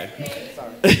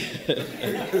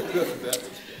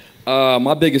right.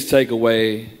 My biggest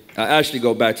takeaway, I actually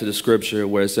go back to the scripture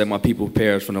where it said, "My people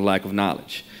perish from the lack of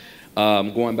knowledge."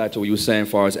 Going back to what you were saying,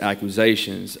 as far as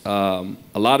accusations, a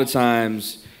lot of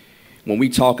times when we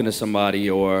talking to somebody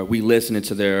or we listening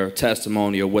to their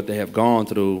testimony or what they have gone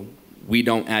through, we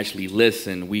don't actually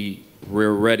listen.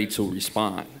 We're ready to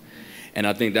respond. And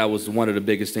I think that was one of the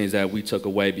biggest things that we took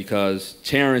away, because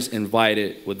Terrence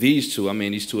invited, these two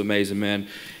amazing men,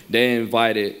 they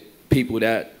invited people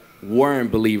that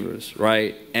weren't believers,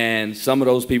 right? And some of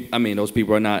those people, I mean, those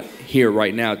people are not here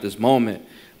right now at this moment,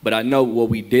 but I know what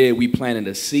we did, we planted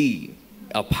a seed,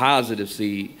 a positive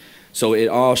seed. So it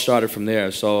all started from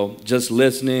there. So just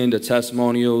listening to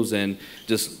testimonials and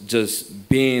just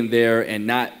being there and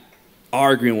not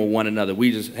arguing with one another.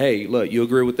 We just, hey, look, you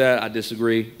agree with that? I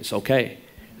disagree. It's okay.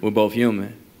 We're both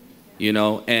human, you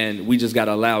know, and we just got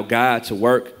to allow God to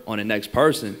work on the next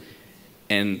person.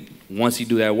 And once he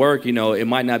do that work, you know, it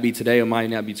might not be today, it might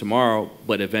not be tomorrow,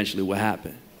 but eventually will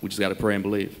happen. We just got to pray and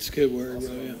believe. It's a good word,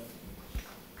 bro, yeah.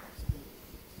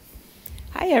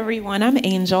 Hi, everyone. I'm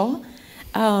Angel.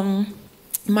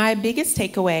 My biggest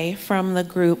takeaway from the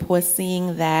group was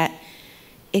seeing that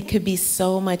it could be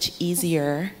so much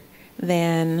easier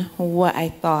than what I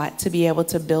thought to be able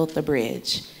to build the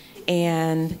bridge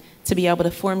and to be able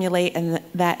to formulate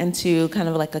that into kind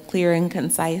of like a clear and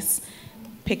concise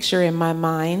picture in my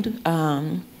mind,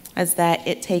 as that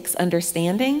it takes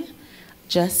understanding,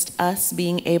 just us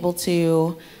being able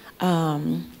to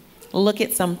look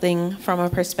at something from a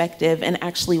perspective and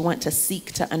actually want to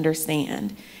seek to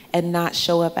understand and not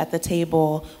show up at the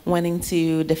table wanting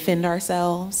to defend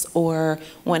ourselves or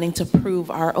wanting to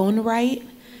prove our own right,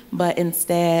 but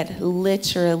instead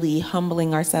literally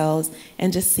humbling ourselves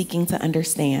and just seeking to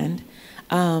understand.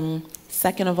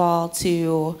 Second of all,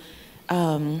 to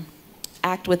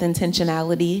act with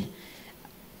intentionality.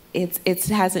 It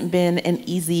hasn't been an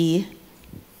easy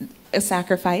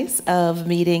sacrifice of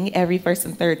meeting every first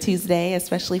and third Tuesday,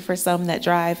 especially for some that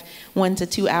drive 1 to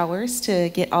 2 hours to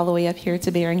get all the way up here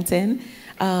to Barrington,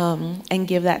 and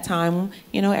give that time.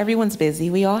 You know, everyone's busy.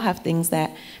 We all have things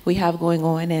that we have going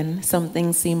on, and some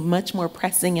things seem much more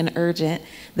pressing and urgent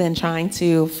than trying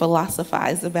to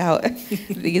philosophize about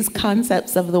these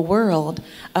concepts of the world.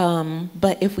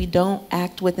 But if we don't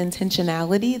act with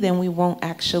intentionality, then we won't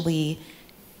actually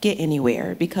get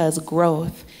anywhere, because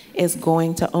growth is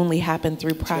going to only happen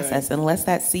through process. Right. Unless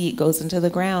that seed goes into the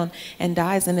ground and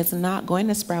dies, and it's not going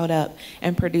to sprout up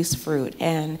and produce fruit.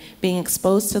 And being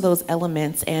exposed to those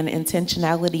elements and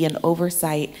intentionality and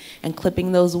oversight and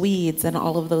clipping those weeds and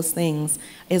all of those things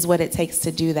is what it takes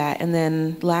to do that. And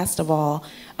then last of all,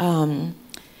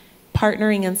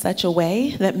 partnering in such a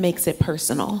way that makes it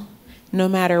personal. No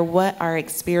matter what our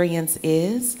experience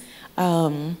is,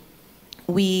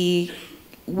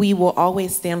 we will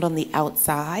always stand on the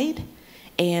outside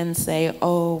and say,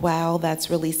 oh, wow, that's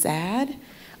really sad,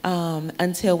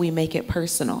 until we make it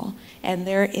personal. And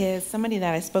there is somebody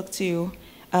that I spoke to,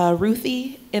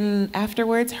 Ruthie,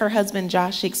 afterwards. Her husband,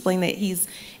 Josh, she explained that he's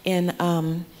in,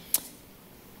 why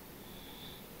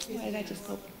did I just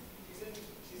go?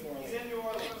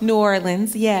 New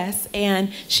Orleans, yes.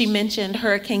 And she mentioned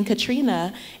Hurricane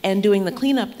Katrina and doing the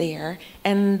cleanup there.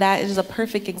 And that is a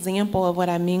perfect example of what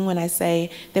I mean when I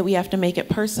say that we have to make it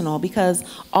personal, because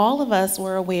all of us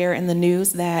were aware in the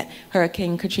news that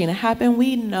Hurricane Katrina happened.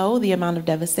 We know the amount of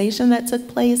devastation that took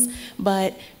place,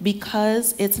 but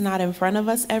because it's not in front of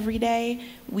us every day,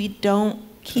 we don't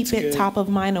keep it top of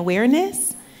mind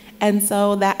awareness. And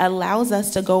so that allows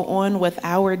us to go on with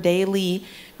our daily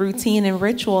routine and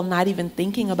ritual, not even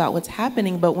thinking about what's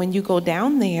happening. But when you go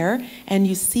down there and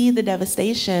you see the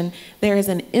devastation, there is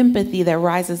an empathy that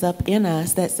rises up in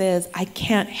us that says, I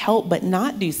can't help but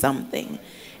not do something.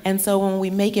 And so when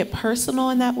we make it personal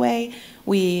in that way,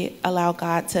 we allow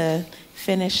God to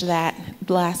finish that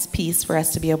last piece for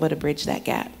us to be able to bridge that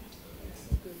gap.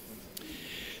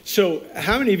 So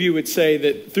how many of you would say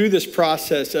that through this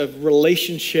process of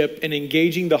relationship and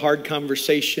engaging the hard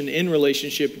conversation in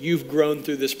relationship, you've grown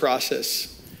through this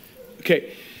process?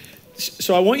 Okay,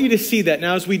 so I want you to see that.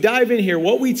 Now, as we dive in here,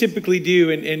 what we typically do,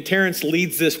 and Terrence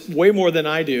leads this way more than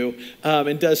I do,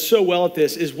 and does so well at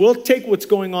this, is we'll take what's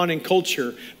going on in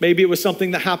culture. Maybe it was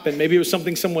something that happened. Maybe it was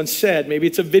something someone said. Maybe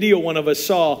it's a video one of us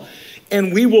saw.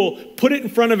 And we will put it in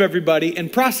front of everybody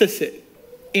and process it.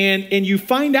 And you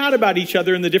find out about each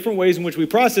other in the different ways in which we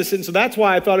process it. And so that's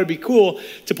why I thought it'd be cool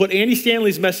to put Andy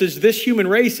Stanley's message, This Human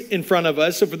Race, in front of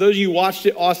us. So for those of you who watched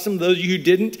it, awesome. Those of you who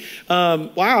didn't,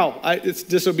 wow, it's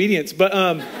disobedience. But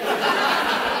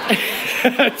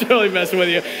totally messing with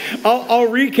you. I'll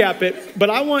recap it,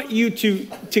 but I want you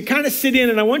to kind of sit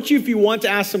in, and I want you, if you want to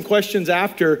ask some questions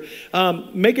after,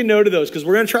 make a note of those, because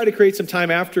we're going to try to create some time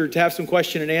after to have some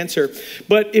question and answer.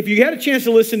 But if you had a chance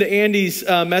to listen to Andy's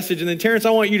message, and then Terrence,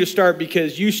 I want you to start,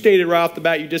 because you stated right off the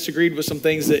bat you disagreed with some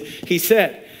things that he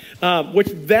said, which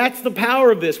that's the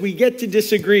power of this. We get to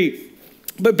disagree.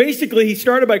 But basically, he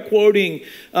started by quoting,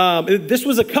 this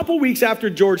was a couple weeks after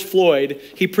George Floyd,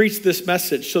 he preached this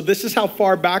message. So this is how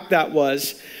far back that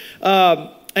was.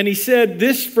 And he said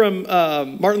this from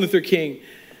Martin Luther King: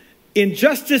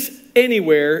 injustice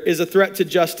anywhere is a threat to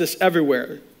justice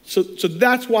everywhere. So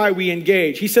that's why we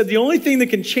engage. He said the only thing that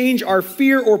can change our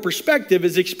fear or perspective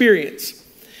is experience.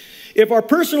 If our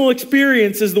personal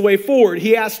experience is the way forward,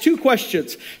 he asked two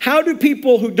questions. How do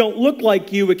people who don't look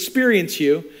like you experience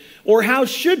you? Or how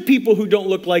should people who don't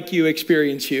look like you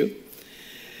experience you?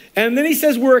 And then he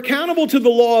says we're accountable to the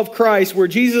law of Christ, where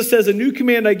Jesus says, a new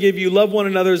command I give you, love one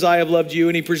another as I have loved you.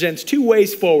 And he presents two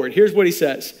ways forward. Here's what he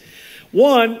says.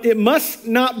 One, it must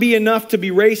not be enough to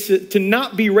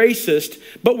not be racist,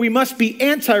 but we must be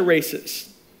anti-racist.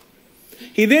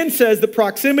 He then says that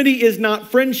proximity is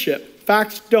not friendship.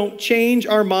 Facts don't change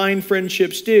our mind,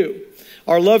 friendships do.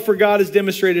 Our love for God is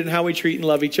demonstrated in how we treat and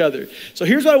love each other. So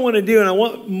here's what I want to do, and I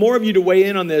want more of you to weigh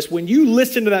in on this. When you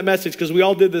listen to that message, because we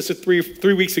all did this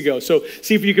three weeks ago, so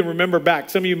see if you can remember back.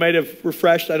 Some of you might have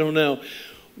refreshed, I don't know.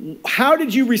 How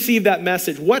did you receive that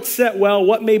message? What set well,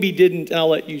 what maybe didn't? And I'll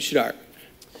let you start.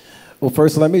 Well,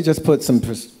 first, let me just put some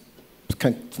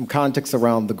context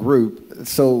around the group.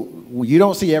 So you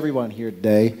don't see everyone here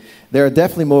today. There are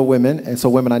definitely more women, and so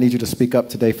women, I need you to speak up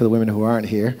today for the women who aren't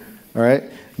here, all right?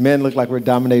 Men look like we're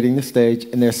dominating the stage,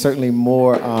 and there's certainly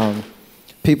more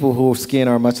people whose skin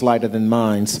are much lighter than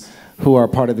mine who are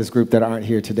part of this group that aren't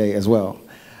here today as well.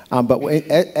 But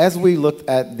as we looked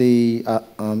at the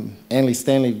Andy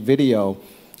Stanley video,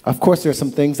 of course, there are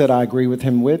some things that I agree with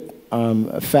him with.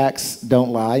 Facts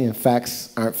don't lie, and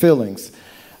facts aren't feelings.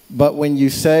 But when you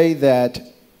say that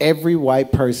every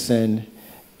white person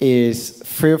is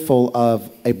fearful of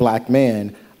a black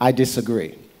man, I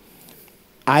disagree.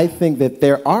 I think that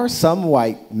there are some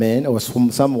white men or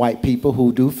some white people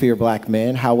who do fear black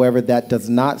men. However, that does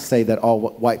not say that all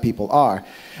white people are.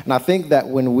 And I think that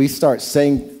when we start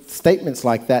saying statements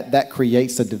like that, that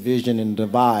creates a division and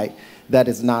divide that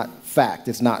is not fact,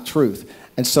 it's not truth.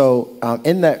 And so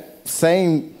in that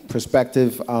same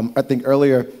perspective, I think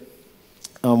earlier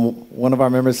one of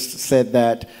our members said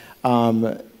that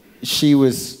she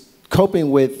was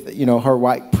coping with, her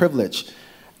white privilege.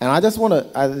 And I just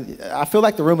want to, I feel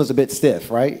like the room is a bit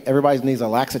stiff, right? Everybody needs a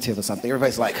laxative or something.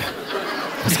 Everybody's like,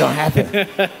 what's going to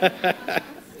happen?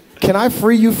 Can I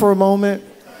free you for a moment?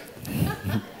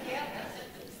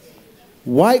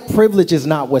 White privilege is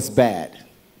not what's bad,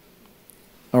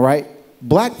 all right?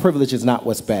 Black privilege is not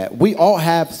what's bad. We all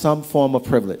have some form of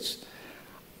privilege.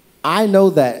 I know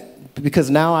that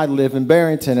because now I live in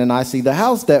Barrington and I see the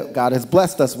house that God has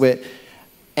blessed us with,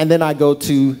 and then I go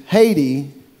to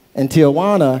Haiti and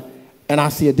Tijuana, and I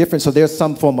see a difference. So there's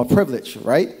some form of privilege,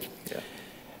 right? Yeah.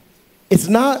 It's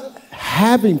not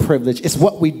having privilege, it's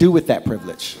what we do with that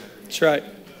privilege. That's right.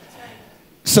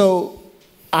 So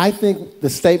I think the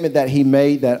statement that he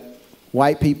made that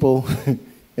white people,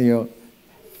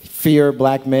 fear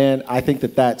black men, I think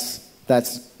that that's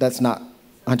not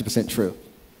 100% true.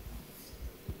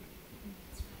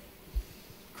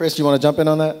 Chris, you want to jump in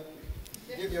on that?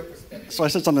 So I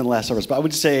said something in the last service, but I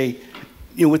would say,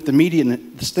 with the media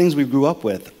and the things we grew up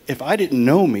with, if I didn't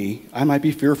know me, I might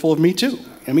be fearful of me too.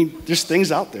 I mean, there's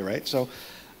things out there, right? So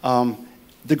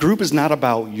the group is not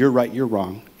about you're right, you're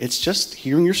wrong. It's just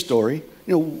hearing your story.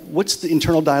 What's the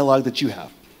internal dialogue that you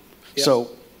have? Yep.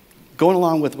 So going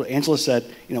along with what Angela said,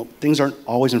 things aren't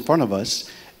always in front of us.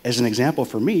 As an example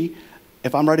for me,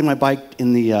 if I'm riding my bike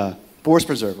in the Forest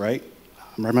Preserve, right?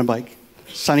 I'm riding my bike,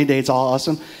 sunny day, it's all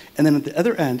awesome. And then at the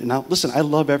other end, and now listen, I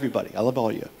love everybody. I love all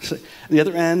of you. At the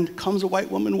other end comes a white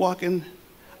woman walking.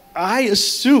 I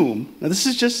assume, now this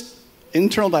is just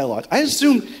internal dialogue, I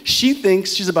assume she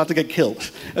thinks she's about to get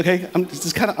killed. Okay,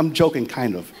 I'm joking,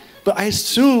 kind of. But I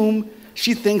assume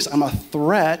she thinks I'm a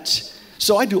threat,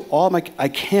 so I do all I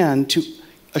can to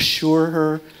assure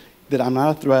her that I'm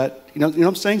not a threat. You know what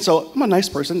I'm saying? So I'm a nice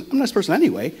person. I'm a nice person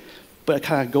anyway, but I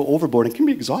kind of go overboard and it can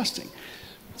be exhausting.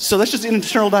 So that's just an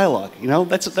internal dialogue,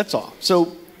 that's all.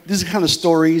 So these are kind of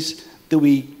stories that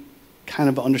we kind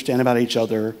of understand about each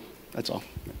other. That's all.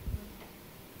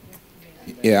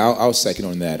 Yeah, I'll second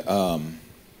on that.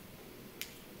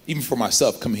 Even for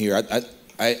myself, coming here,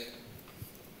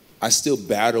 I still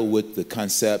battle with the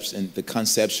concepts and the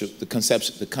concept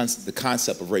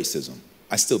of racism.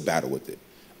 I still battle with it.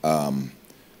 I'm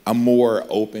more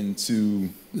open to,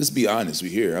 let's be honest,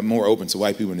 I'm more open to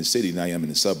white people in the city than I am in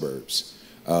the suburbs.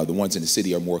 The ones in the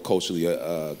city are more culturally,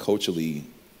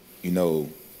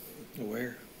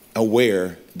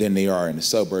 aware than they are in the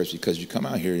suburbs, because you come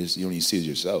out here, you don't even see it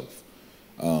yourself.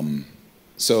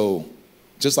 So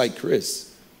just like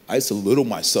Chris, I used to little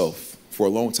myself for a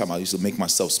long time. I used to make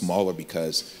myself smaller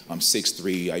because I'm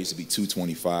 6'3". I used to be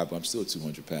 225, but I'm still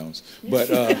 200 pounds. But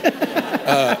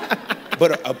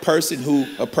but a person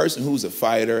who's a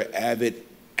fighter, avid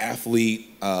athlete,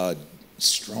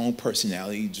 strong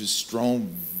personality, just strong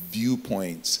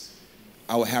viewpoints,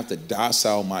 I would have to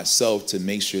docile myself to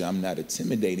make sure I'm not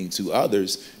intimidating to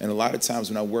others. And a lot of times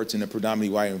when I worked in a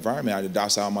predominantly white environment, I had to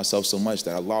docile myself so much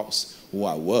that I lost who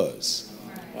I was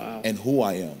and who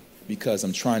I am, because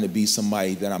I'm trying to be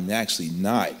somebody that I'm actually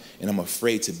not, and I'm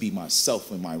afraid to be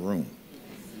myself in my room.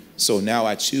 So now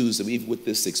I choose, even with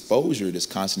this exposure, this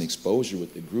constant exposure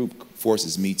with the group,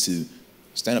 forces me to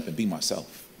stand up and be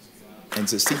myself and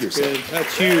to see yourself. Good.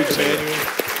 That's huge, man.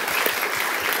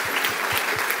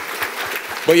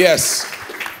 But yes,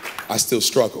 I still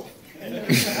struggle.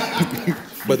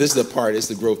 But this is the part, it's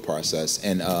the growth process.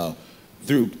 And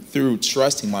through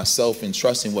trusting myself and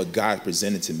trusting what God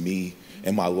presented to me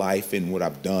in my life and what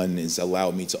I've done, has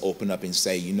allowed me to open up and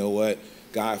say, you know what,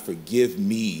 God, forgive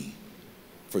me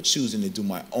for choosing to do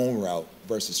my own route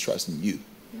versus trusting you.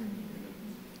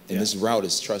 And this route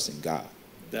is trusting God.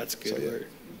 That's good. So, yeah.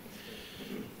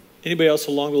 Anybody else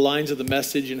along the lines of the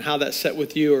message and how that set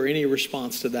with you, or any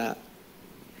response to that?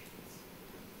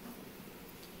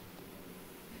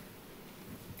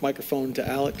 Microphone to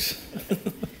Alex.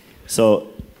 So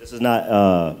this is not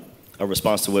a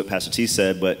response to what Pastor T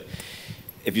said, but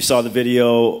if you saw the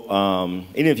video,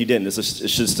 even if you didn't, it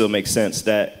should still make sense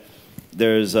that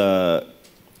there's the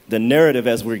narrative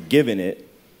as we're given it,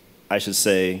 I should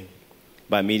say,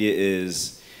 by media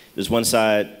is there's one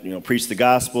side, preach the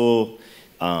gospel,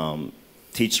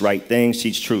 teach right things,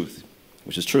 teach truth,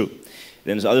 which is true.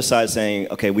 Then there's the other side saying,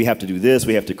 okay, we have to do this,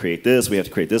 we have to create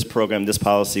this program, this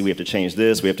policy, we have to change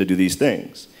this, we have to do these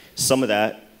things. Some of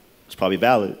that is probably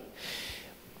valid.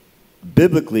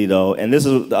 Biblically, though, and this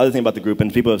is the other thing about the group,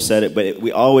 and people have said it, but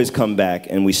we always come back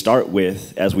and we start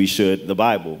with, as we should, the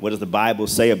Bible. What does the Bible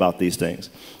say about these things?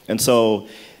 And so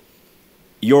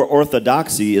your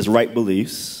orthodoxy is right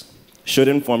beliefs, should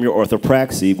inform your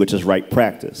orthopraxy, which is right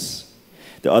practice.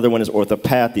 The other one is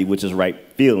orthopathy, which is right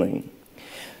feeling.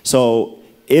 So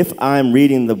if I'm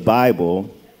reading the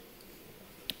Bible,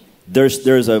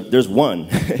 there's one.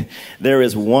 There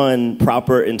is one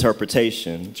proper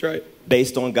interpretation. That's right.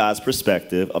 Based on God's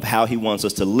perspective of how he wants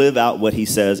us to live out what he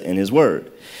says in his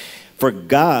word. For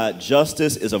God,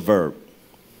 justice is a verb.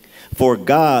 For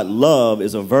God, love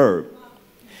is a verb.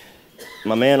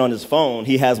 My man on his phone,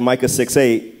 he has Micah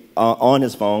 6:8 on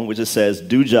his phone, which just says,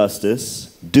 do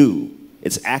justice, do.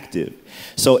 It's active.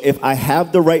 So if I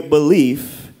have the right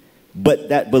belief, but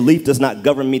that belief does not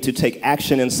govern me to take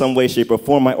action in some way, shape, or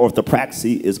form, my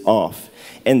orthopraxy is off.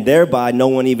 And thereby, no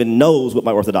one even knows what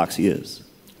my orthodoxy is.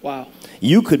 Wow.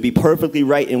 You could be perfectly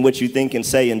right in what you think and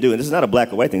say and do. And this is not a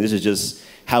black or white thing. This is just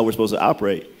how we're supposed to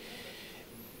operate.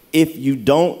 If you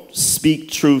don't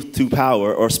speak truth to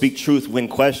power or speak truth when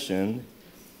questioned,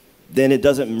 then it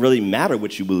doesn't really matter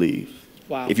what you believe.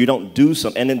 Wow. If you don't do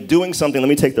something. And in doing something, let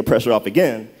me take the pressure off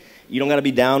again. You don't got to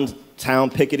be downtown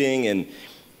picketing, and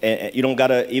you don't got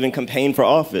to even campaign for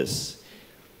office.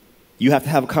 You have to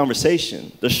have a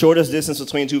conversation. The shortest distance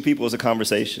between two people is a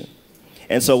conversation.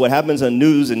 And so what happens in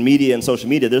news and media and social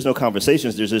media, there's no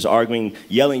conversations. There's just arguing,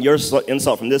 yelling your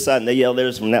insult from this side, and they yell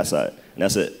theirs from that side. And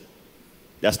that's it.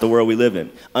 That's the world we live in.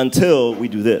 Until we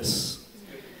do this.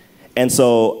 And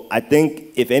so I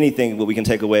think, if anything, what we can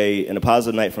take away in a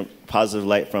positive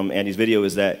light from Andy's video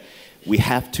is that we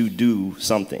have to do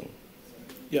something.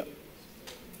 Yep.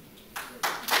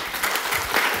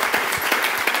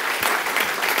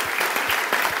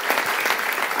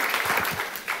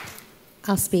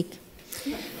 I'll speak.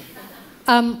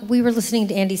 We were listening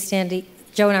to Andy Stanley.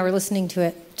 Joe and I were listening to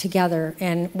it together,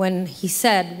 and when he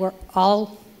said,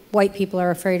 all white people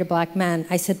are afraid of black men,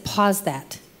 I said, pause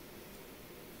that.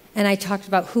 And I talked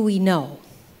about who we know.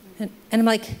 And I'm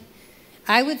like,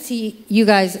 I would see you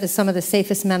guys as some of the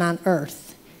safest men on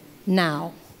earth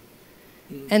now.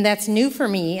 And that's new for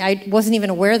me. I wasn't even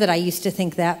aware that I used to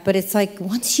think that, but it's like,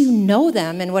 once you know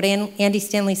them, and what Andy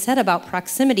Stanley said about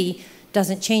proximity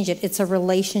doesn't change it. It's a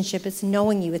relationship. It's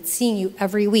knowing you. It's seeing you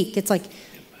every week. It's like,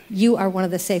 you are one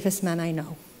of the safest men I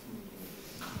know.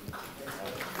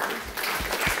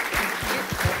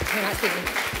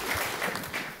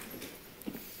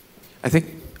 I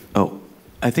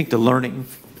think the learning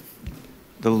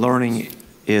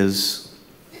is...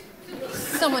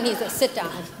 Someone needs to sit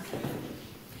down.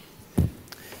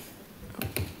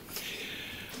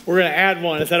 We're going to add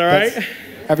one. Is that all right?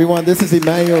 Everyone, this is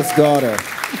Emmanuel's daughter.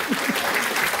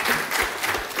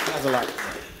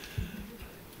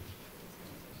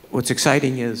 What's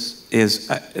exciting is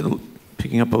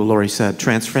picking up what Lori said,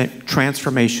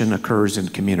 transformation occurs in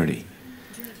community.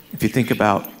 If you think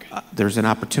about, there's an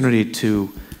opportunity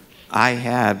to, I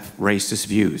have racist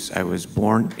views. I was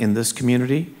born in this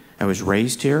community. I was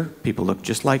raised here. People look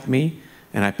just like me.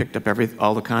 and I picked up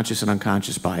all the conscious and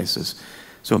unconscious biases.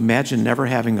 So imagine never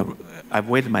having I've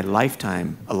waited a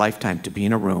lifetime to be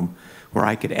in a room where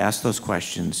I could ask those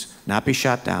questions, not be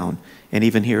shot down, and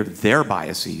even hear their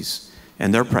biases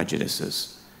and their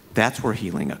prejudices. That's where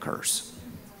healing occurs.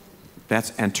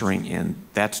 That's entering in.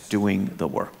 That's doing the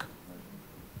work.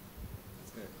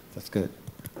 That's good.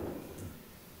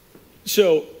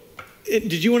 So,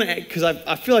 did you want to? Because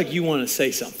I feel like you want to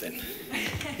say something.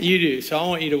 You do. So I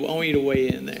want you to weigh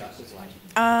in there.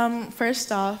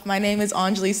 First off, my name is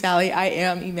Anjali Sally. I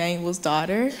am Emmanuel's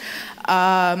daughter.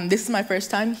 This is my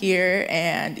first time here,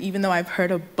 and even though I've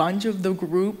heard a bunch of the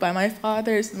group by my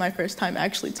father, this is my first time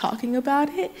actually talking about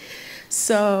it.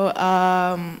 So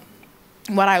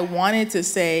what I wanted to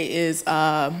say is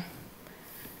when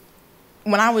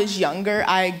I was younger,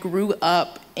 I grew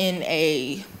up in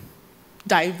a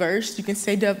diverse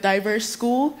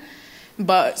school.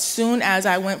 But soon as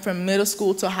I went from middle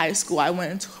school to high school, I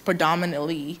went into a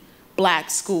predominantly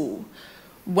black school.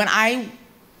 When I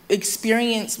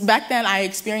experienced, back then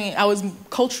I was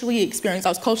culturally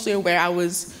aware. I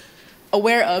was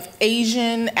aware of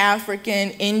Asian,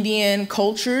 African, Indian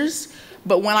cultures.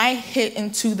 But when I hit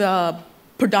into the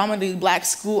predominantly black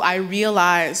school, I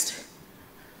realized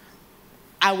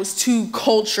I was too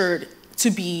cultured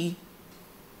to be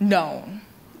known.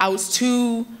 I was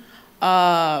too,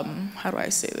 how do I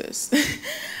say this?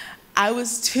 I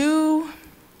was too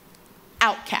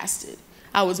outcasted.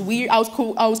 I was weird. I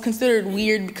was considered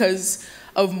weird because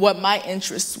of what my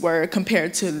interests were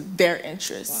compared to their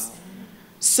interests. Wow.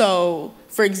 So,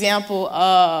 for example,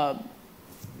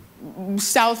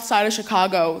 south side of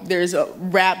Chicago, there's a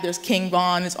rap, there's King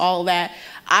Von, there's all that.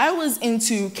 I was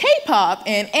into K-pop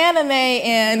and anime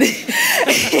and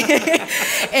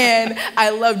and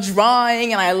I love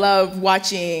drawing and I love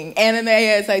watching anime,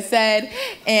 as I said,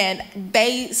 and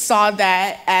they saw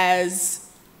that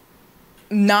as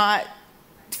not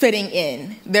fitting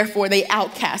in. Therefore, they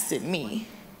outcasted me.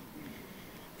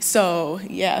 So,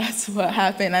 yeah, that's what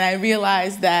happened. And I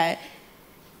realized that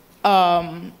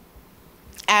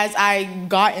as I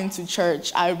got into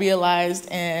church, I realized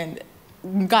and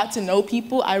got to know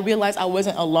people, I realized I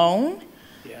wasn't alone,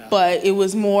 but it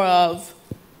was more of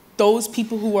those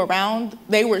people who were around,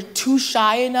 they were too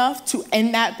shy enough to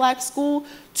in that black school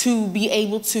to be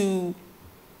able to,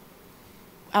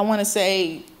 I want to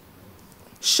say,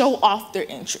 show off their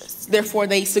interests. Therefore,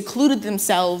 they secluded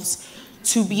themselves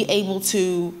to be able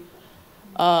to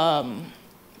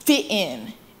fit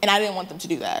in, and I didn't want them to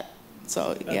do that.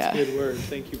 So, yeah. That's a good word.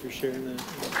 Thank you for sharing that.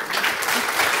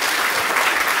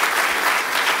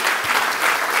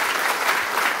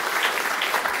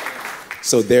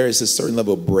 So there is a certain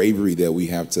level of bravery that we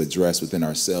have to address within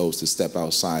ourselves to step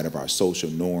outside of our social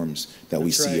norms that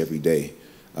we see every day.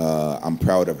 I'm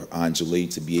proud of Anjali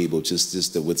to be able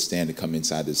just to withstand to come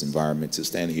inside this environment, to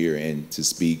stand here and to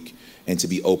speak and to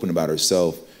be open about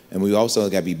herself. And we also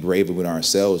got to be brave with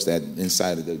ourselves that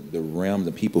inside of the realm,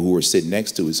 the people who are sitting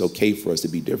next to, it's okay for us to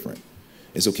be different.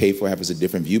 It's okay for us to have a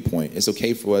different viewpoint. It's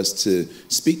okay for us to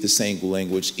speak the same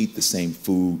language, eat the same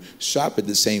food, shop at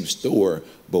the same store,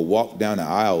 but walk down the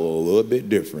aisle a little bit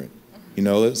different. You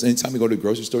know, anytime you go to the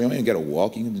grocery store, you don't even got to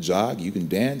walk, you can jog, you can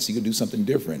dance, you can do something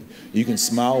different. You can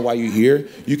smile while you're here,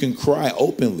 you can cry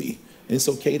openly. And it's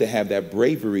okay to have that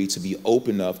bravery to be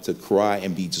open enough to cry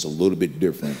and be just a little bit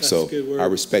different. That's so I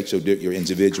respect your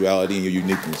individuality and your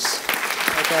uniqueness.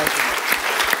 That's awesome.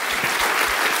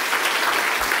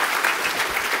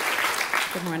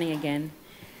 Good morning again.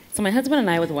 So my husband and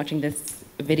I was watching this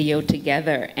video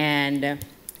together, and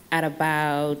at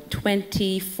about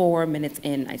 24 minutes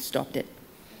in, I stopped it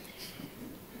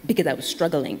because I was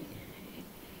struggling.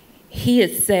 He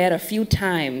has said a few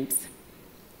times,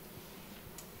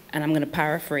 and I'm going to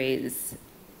paraphrase,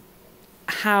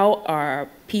 how are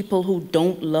people who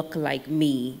don't look like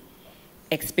me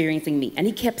experiencing me? And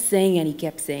he kept saying it, and he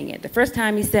kept saying it. The first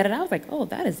time he said it, I was like, oh,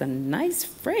 that is a nice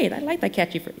phrase. I like that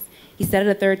catchy phrase. He said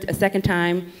it a second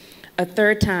time, a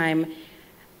third time,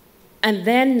 and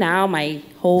then now my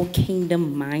whole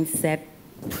kingdom mindset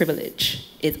privilege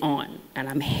is on, and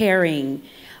I'm hearing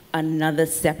another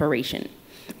separation.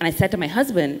 And I said to my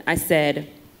husband, I said,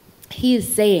 he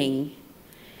is saying,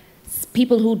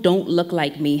 people who don't look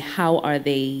like me, how are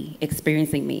they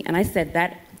experiencing me? And I said,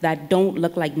 that don't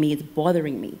look like me is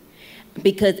bothering me,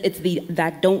 because it's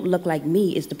that don't look like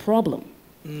me is the problem.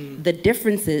 The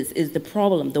differences is the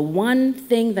problem. The one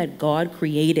thing that God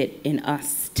created in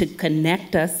us to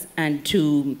connect us and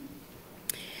to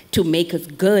make us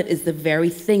good is the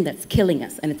very thing that's killing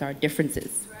us, and it's our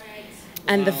differences. Right.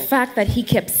 And the fact that he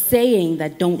kept saying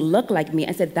that don't look like me,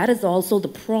 I said that is also the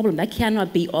problem. That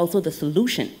cannot be also the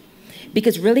solution.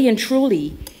 Because really and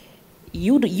truly,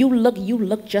 you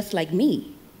look just like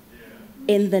me.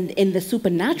 In the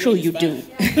supernatural, you do.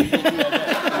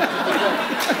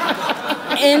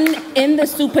 in the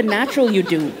supernatural, you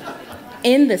do.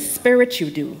 In the spirit, you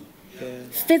do.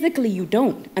 Physically, you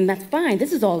don't, and that's fine.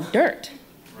 This is all dirt.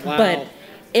 Wow. But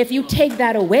if you take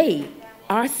that away,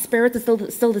 our spirits are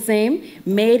still the same,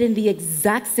 made in the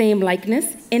exact same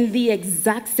likeness, in the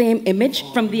exact same image,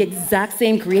 from the exact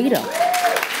same creator.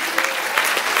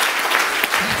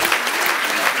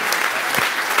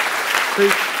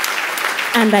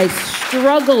 And I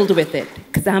struggled with it,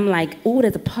 because I'm like, oh,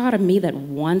 there's a part of me that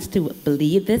wants to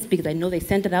believe this, because I know they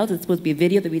sent it out, it's supposed to be a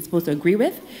video that we're supposed to agree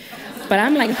with. But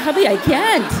I'm like, hubby, I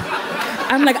can't.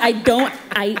 I'm like,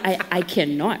 I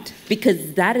cannot,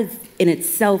 because that is in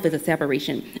itself is a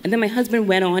separation. And then my husband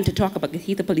went on to talk about, because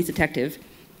he's a police detective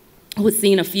who has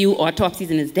seen a few autopsies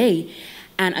in his day.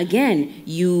 And again,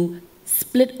 you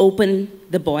split open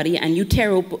the body and you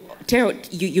tear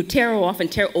off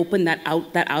and tear open that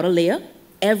outer layer.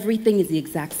 Everything is the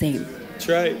exact same. That's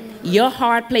right. Your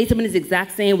heart placement is the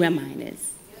exact same where mine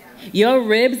is. Your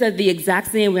ribs are the exact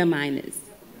same where mine is.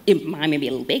 Mine may be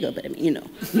a little bigger, but I mean, you know.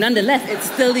 Nonetheless, it's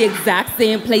still the exact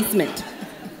same placement.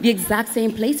 The exact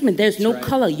same placement. There's no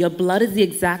color. Your blood is the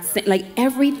exact same. Like,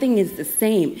 everything is the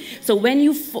same. So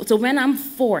when I'm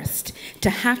forced to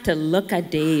have to look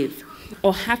at Dave,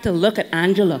 or have to look at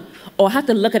Angela, or have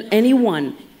to look at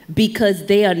anyone because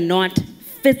they are not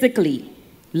physically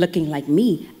looking like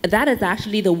me, that is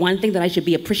actually the one thing that I should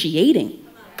be appreciating.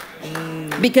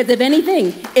 Because if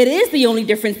anything, it is the only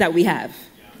difference that we have.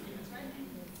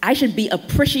 I should be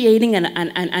appreciating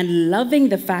and loving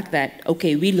the fact that,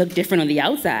 okay, we look different on the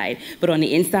outside, but on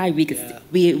the inside,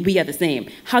 we are the same.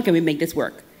 How can we make this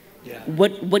work? Yeah.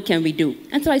 What can we do?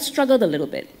 And so I struggled a little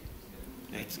bit.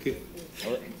 That's good.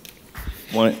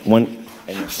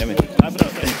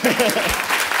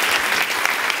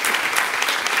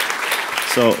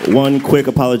 So one quick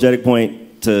apologetic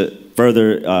point to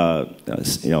further,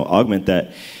 augment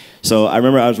that. So I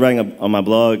remember I was writing on my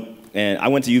blog, and I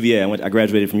went to UVA. I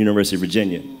graduated from University of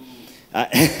Virginia.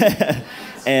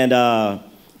 And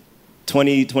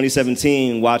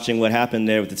 2017, watching what happened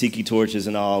there with the tiki torches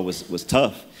and all was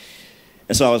tough.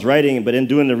 And so I was writing, but in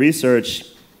doing the research,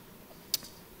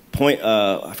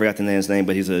 I forgot the man's name,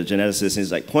 but he's a geneticist, and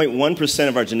he's like, 0.1%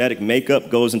 of our genetic makeup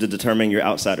goes into determining your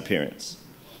outside appearance.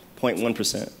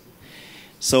 0.1%.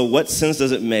 So what sense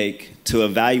does it make to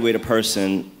evaluate a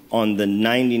person on the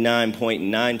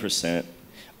 99.9%,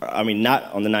 I mean,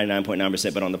 not on the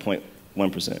 99.9%, but on the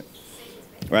 0.1%,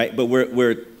 right? But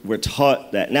we're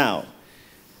taught that. Now,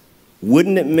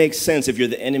 wouldn't it make sense, if you're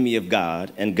the enemy of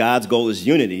God and God's goal is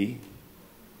unity,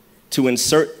 to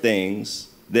insert things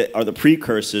that are the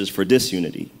precursors for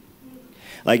disunity?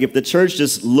 Like, if the church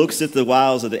just looks at the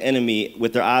wiles of the enemy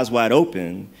with their eyes wide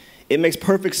open, it makes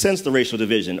perfect sense, the racial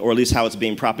division, or at least how it's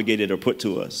being propagated or put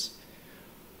to us.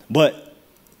 But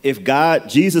if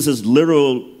Jesus'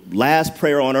 literal last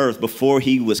prayer on earth before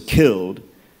he was killed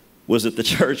was that the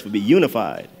church would be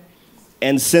unified.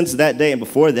 And since that day and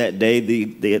before that day,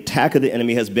 the attack of the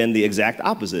enemy has been the exact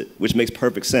opposite, which makes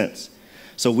perfect sense.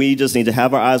 So we just need to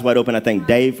have our eyes wide open. I thank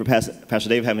Dave for Pastor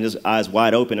Dave having his eyes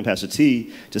wide open, and Pastor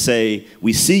T to say,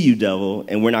 we see you, devil,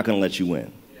 and we're not going to let you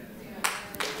win.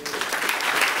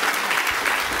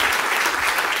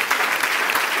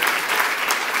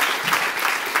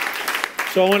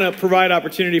 So I want to provide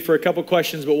opportunity for a couple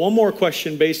questions, but one more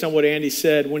question based on what Andy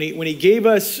said. When he gave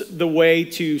us the way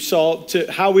to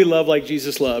how we love like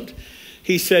Jesus loved,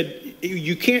 he said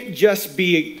you can't just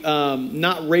be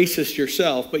not racist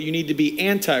yourself, but you need to be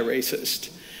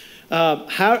anti-racist.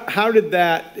 How did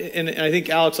that, and I think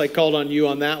Alex, I called on you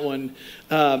on that one,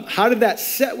 how did that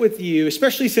set with you,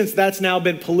 especially since that's now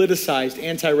been politicized?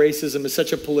 Anti-racism is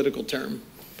such a political term.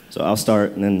 So I'll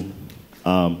start, and then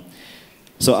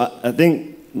so I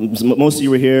think most of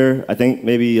you were here, I think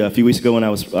maybe a few weeks ago when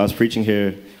I was preaching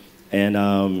here. And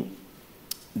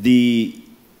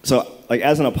so like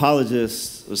as an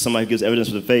apologist, or somebody who gives evidence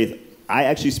for the faith, I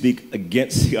actually speak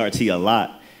against CRT a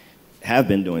lot, have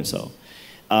been doing so.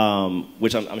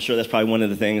 Which I'm sure that's probably one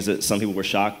of the things that some people were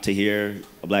shocked to hear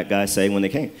a black guy say when they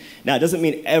came. Now, it doesn't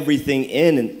mean everything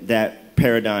in that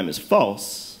paradigm is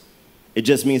false. It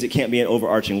just means it can't be an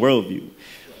overarching worldview.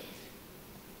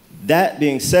 That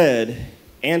being said,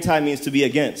 anti means to be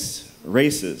against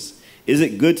races. Is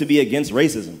it good to be against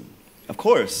racism? Of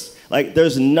course. Like,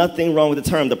 there's nothing wrong with the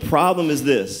term. The problem is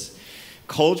this.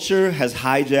 Culture has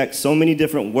hijacked so many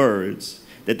different words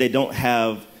that they don't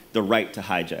have the right to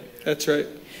hijack. That's right.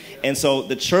 And so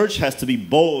the church has to be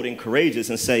bold and courageous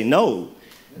and say, no,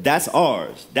 That's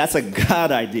ours. That's a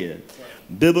God idea.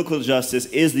 Biblical justice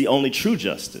is the only true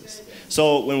justice.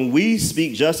 So when we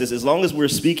speak justice, as long as we're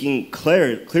speaking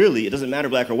clearly, it doesn't matter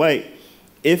black or white,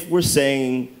 if we're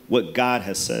saying what God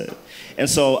has said. And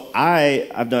so I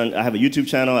have a YouTube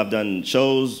channel, I've done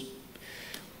shows,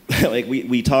 like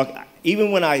we talk,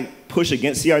 even when I push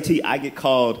against CRT, I get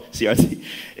called CRT.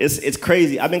 It's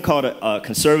crazy. I've been called a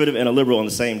conservative and a liberal on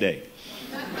the same day.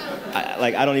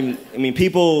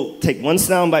 People take one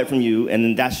soundbite from you and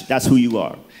then that's who you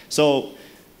are. So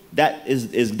that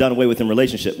is done away with in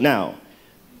relationship. Now,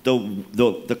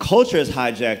 the culture has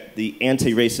hijacked the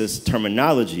anti-racist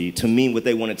terminology to mean what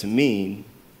they want it to mean,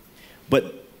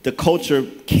 but the culture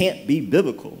can't be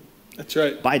biblical. That's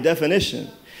right. By definition.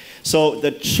 So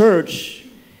the church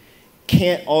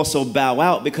can't also bow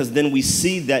out because then we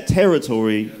cede that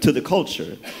territory to the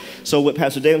culture. So what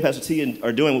Pastor Dave and Pastor T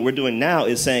are doing, what we're doing now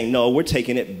is saying, no, we're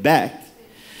taking it back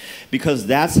because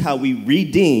that's how we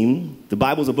redeem. The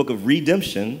Bible is a book of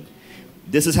redemption.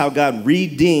 This is how God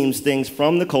redeems things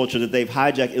from the culture that they've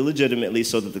hijacked illegitimately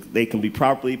so that they can be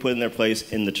properly put in their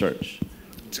place in the church.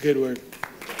 It's a good word.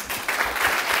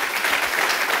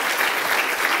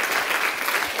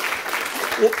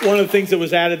 One of the things that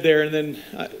was added there, and then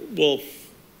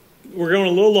we're going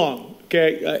a little long,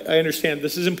 okay? I understand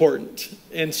this is important,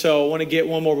 and so I want to get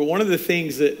one more. But one of the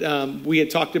things that we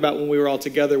had talked about when we were all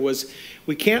together was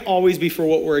we can't always be for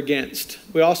what we're against.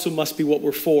 We also must be what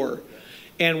we're for.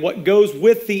 And what goes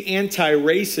with the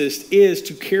anti-racist is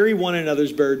to carry one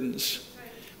another's burdens.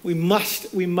 We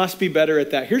must be better at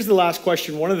that. Here's the last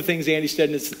question. One of the things Andy said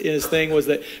in his thing was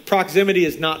that proximity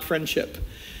is not friendship.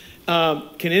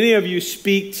 Can any of you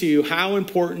speak to how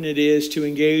important it is to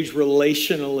engage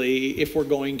relationally if we're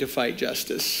going to fight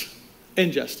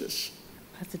injustice?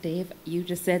 Pastor Dave, you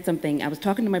just said something. I was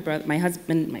talking to my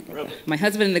husband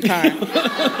in the car.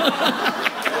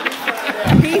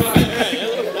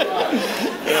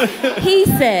 He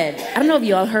said, I don't know if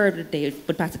you all heard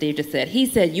what Pastor Dave just said. He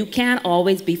said, you can't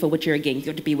always be for what you're against.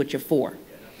 You have to be what you're for.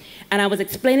 And I was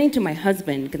explaining to my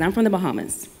husband, because I'm from the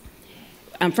Bahamas.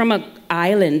 I'm from an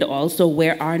island also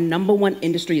where our #1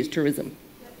 industry is tourism.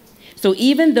 So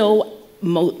even though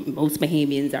most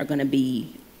Bahamians are going to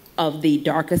be of the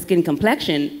darker skin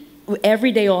complexion,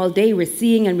 every day, all day, we're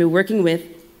seeing and we're working with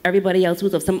everybody else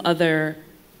who's of some other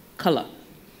color.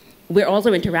 We're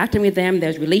also interacting with them.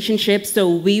 There's relationships. So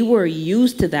we were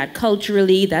used to that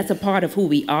culturally. That's a part of who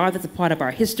we are. That's a part of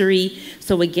our history.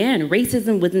 So again,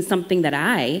 racism wasn't something that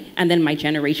and then my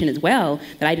generation as well,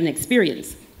 that I didn't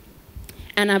experience.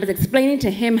 And I was explaining to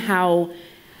him how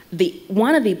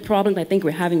one of the problems I think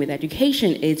we're having with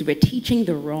education is we're teaching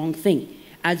the wrong thing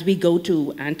as we go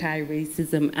to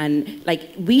anti-racism, and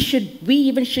we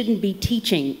even shouldn't be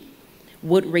teaching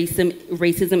what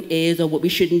racism is or what we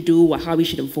shouldn't do or how we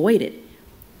should avoid it,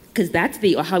 because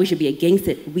or how we should be against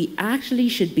it. We actually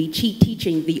should be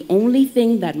teaching the only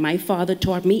thing that my father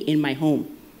taught me in my home,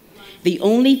 the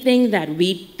only thing that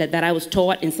I was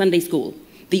taught in Sunday school.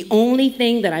 The only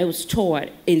thing that I was taught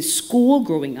in school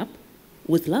growing up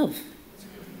was love.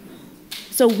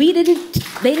 So they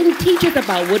didn't teach us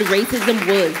about what racism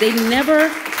was.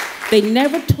 They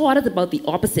never taught us about the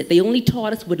opposite. They only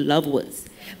taught us what love was.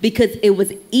 Because it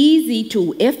was easy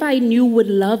if I knew what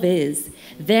love is,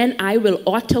 then I will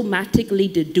automatically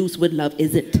deduce what love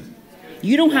isn't.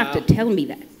 You don't have to tell me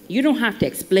that. You don't have to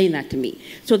explain that to me.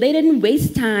 So they didn't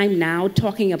waste time now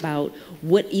talking about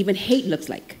what even hate looks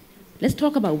like. Let's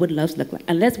talk about what love looks like,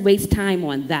 and let's waste time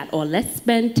on that, or let's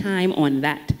spend time on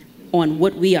that, on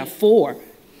what we are for,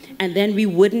 and then we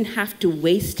wouldn't have to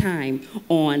waste time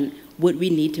on what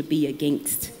we need to be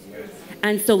against.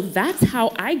 And so that's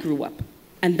how I grew up,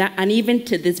 and even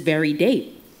to this very day.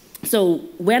 So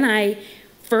when I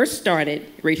first started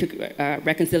racial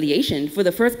reconciliation, for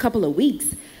the first couple of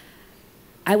weeks,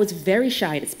 I was very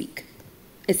shy to speak,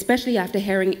 especially after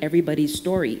hearing everybody's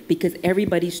story, because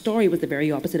everybody's story was the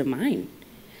very opposite of mine.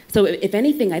 So if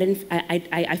anything,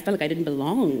 I felt like I didn't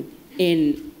belong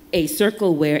in a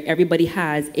circle where everybody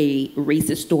has a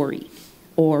racist story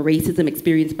or racism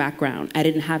experience background. I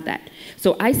didn't have that.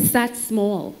 So I sat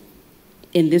small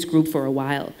in this group for a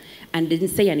while and didn't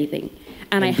say anything.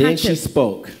 And then she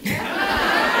spoke.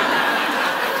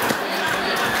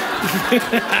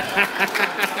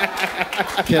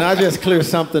 Can I just clear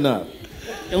something up?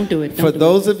 Don't do it. For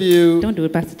those of you don't do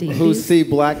it, Pastor T. who see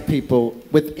black people,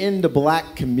 within the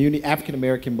black community,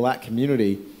 African-American black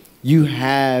community, you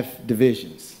have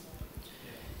divisions.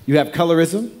 You have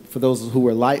colorism, for those who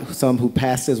are light, some who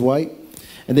pass as white.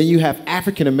 And then you have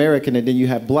African-American, and then you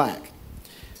have black.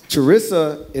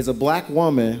 Charissa is a black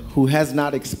woman who has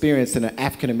not experienced an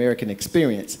African-American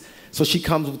experience. So she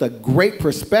comes with a great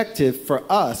perspective for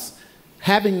us,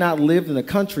 having not lived in a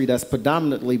country that's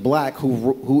predominantly black,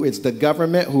 who is the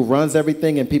government, who runs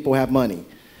everything, and people have money.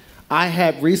 I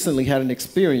had recently had an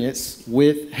experience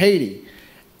with Haiti.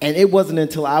 And it wasn't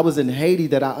until I was in Haiti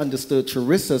that I understood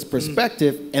Teresa's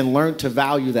perspective and learned to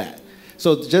value that.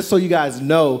 So just so you guys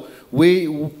know,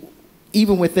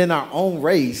 even within our own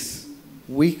race,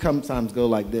 we sometimes go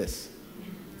like this.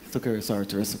 It's okay, sorry,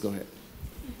 Teresa, go ahead.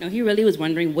 No, he really was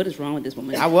wondering what is wrong with this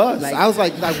woman. I was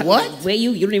like, what? Where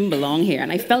you don't even belong here.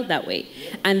 And I felt that way.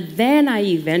 And then I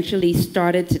eventually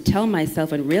started to tell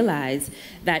myself and realize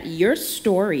that your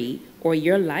story or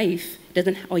your life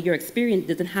or your experience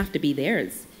doesn't have to be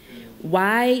theirs.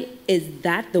 Why is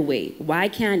that the way? Why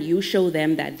can't you show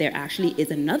them that there actually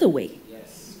is another way?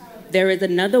 Yes. There is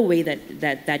another way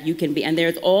that you can be. And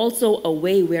there's also a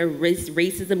way where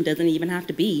racism doesn't even have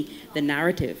to be the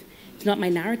narrative. It's not my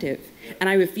narrative. And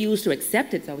I refuse to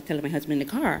accept it. So I was telling my husband in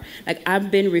the car, like, I've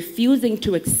been refusing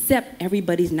to accept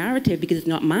everybody's narrative because it's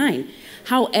not mine.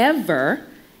 However,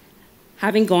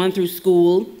 having gone through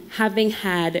school, having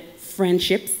had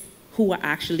friendships who are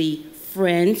actually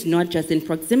friends, not just in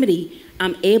proximity,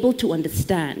 I'm able to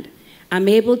understand. I'm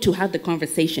able to have the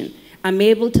conversation. I'm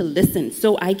able to listen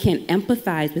so I can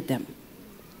empathize with them.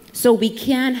 So we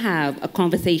can have a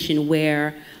conversation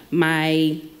where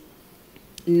my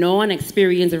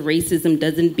non-experience of racism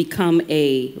doesn't become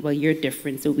well, you're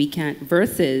different, so we can't,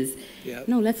 versus,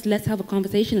 no, let's have a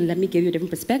conversation and let me give you a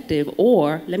different perspective,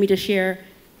 or let me just share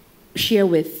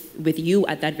with you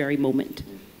at that very moment.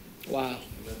 Wow.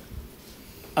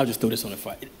 I'll just throw this on the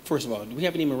fire. First of all, do we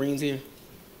have any Marines here?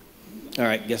 All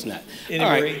right, guess not. Any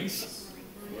all Marines?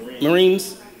 Right.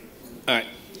 Marines? All right.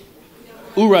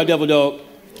 Hoorah, devil dog.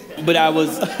 But I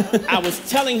was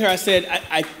telling her, I said,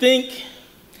 I think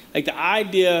like the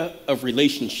idea of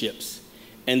relationships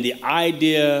and the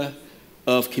idea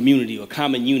of community or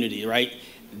common unity, right?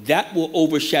 That will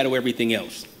overshadow everything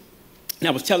else. And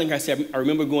I was telling her, I said, I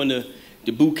remember going to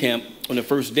boot camp on the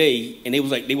first day, and they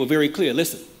were very clear.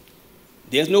 Listen,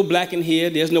 there's no black in here.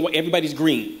 Everybody's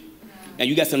green. Now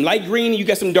you got some light green and you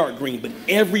got some dark green, but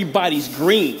everybody's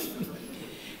green.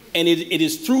 And it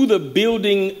is through the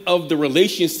building of the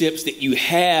relationships that you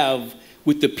have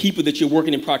with the people that you're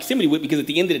working in proximity with, because at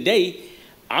the end of the day,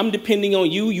 I'm depending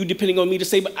on you, you depending on me to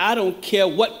say, but I don't care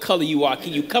what color you are.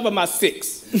 Can you cover my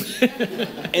 6?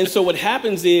 And so what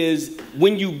happens is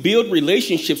when you build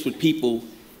relationships with people,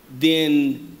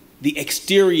 then the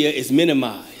exterior is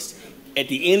minimized. At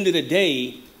the end of the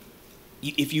day,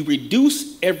 if you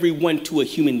reduce everyone to a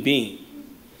human being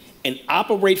and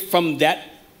operate from that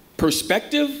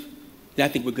perspective, then I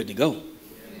think we're good to go.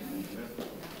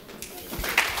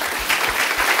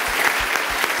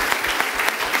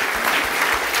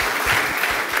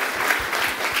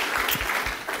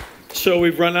 So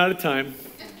we've run out of time.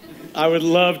 I would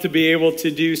love to be able to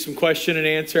do some question and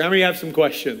answer. How many have some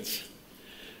questions?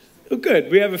 Oh, good.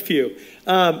 We have a few.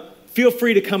 Feel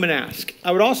free to come and ask.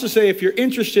 I would also say if you're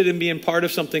interested in being part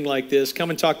of something like this, come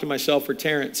and talk to myself or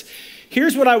Terrence.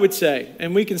 Here's what I would say,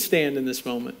 and we can stand in this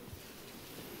moment.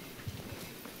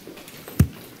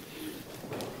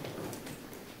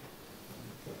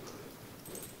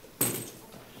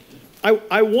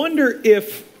 I wonder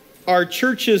if our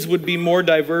churches would be more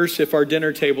diverse if our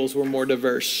dinner tables were more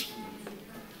diverse.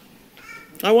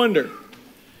 I wonder.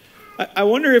 I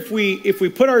wonder if we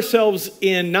put ourselves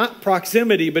in not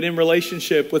proximity, but in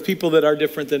relationship with people that are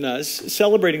different than us,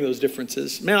 celebrating those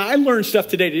differences. Man, I learned stuff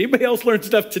today. Did anybody else learn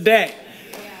stuff today?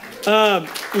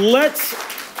 Let's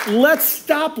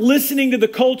stop listening to the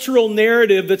cultural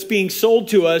narrative that's being sold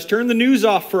to us. Turn the news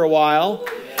off for a while,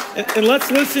 and let's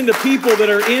listen to people that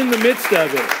are in the midst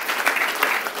of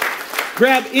it.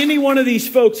 Grab any one of these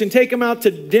folks and take them out to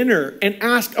dinner and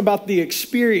ask about the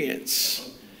experience.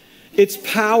 It's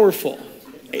powerful.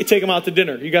 Hey, take them out to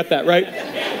dinner. You got that, right?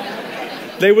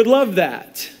 They would love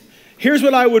that. Here's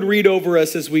what I would read over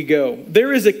us as we go.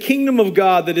 There is a kingdom of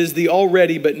God that is the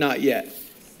already but not yet.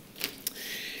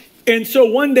 And so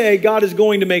one day God is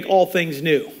going to make all things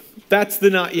new. That's the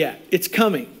not yet. It's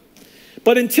coming.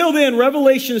 But until then,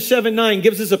 Revelation 7:9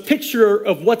 gives us a picture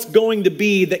of what's going to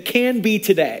be that can be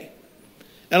today.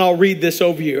 And I'll read this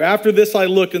over you. After this I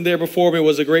looked, and there before me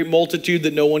was a great multitude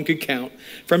that no one could count,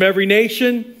 from every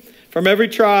nation, from every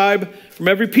tribe, from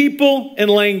every people and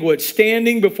language,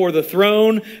 standing before the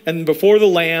throne and before the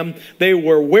Lamb. They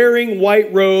were wearing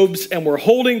white robes and were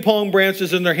holding palm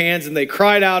branches in their hands, and they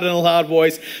cried out in a loud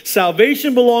voice,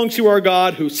 "Salvation belongs to our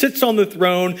God who sits on the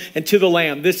throne and to the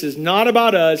Lamb." This is not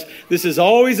about us. This is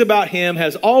always about Him,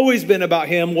 has always been about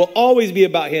Him, will always be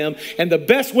about Him. And the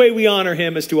best way we honor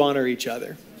Him is to honor each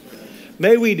other.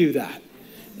 May we do that.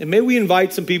 And may we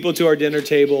invite some people to our dinner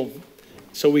table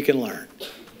so we can learn.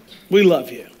 We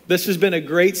love you. This has been a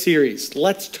great series.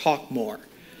 Let's talk more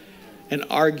and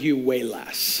argue way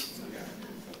less.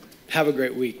 Have a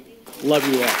great week. Love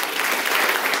you all.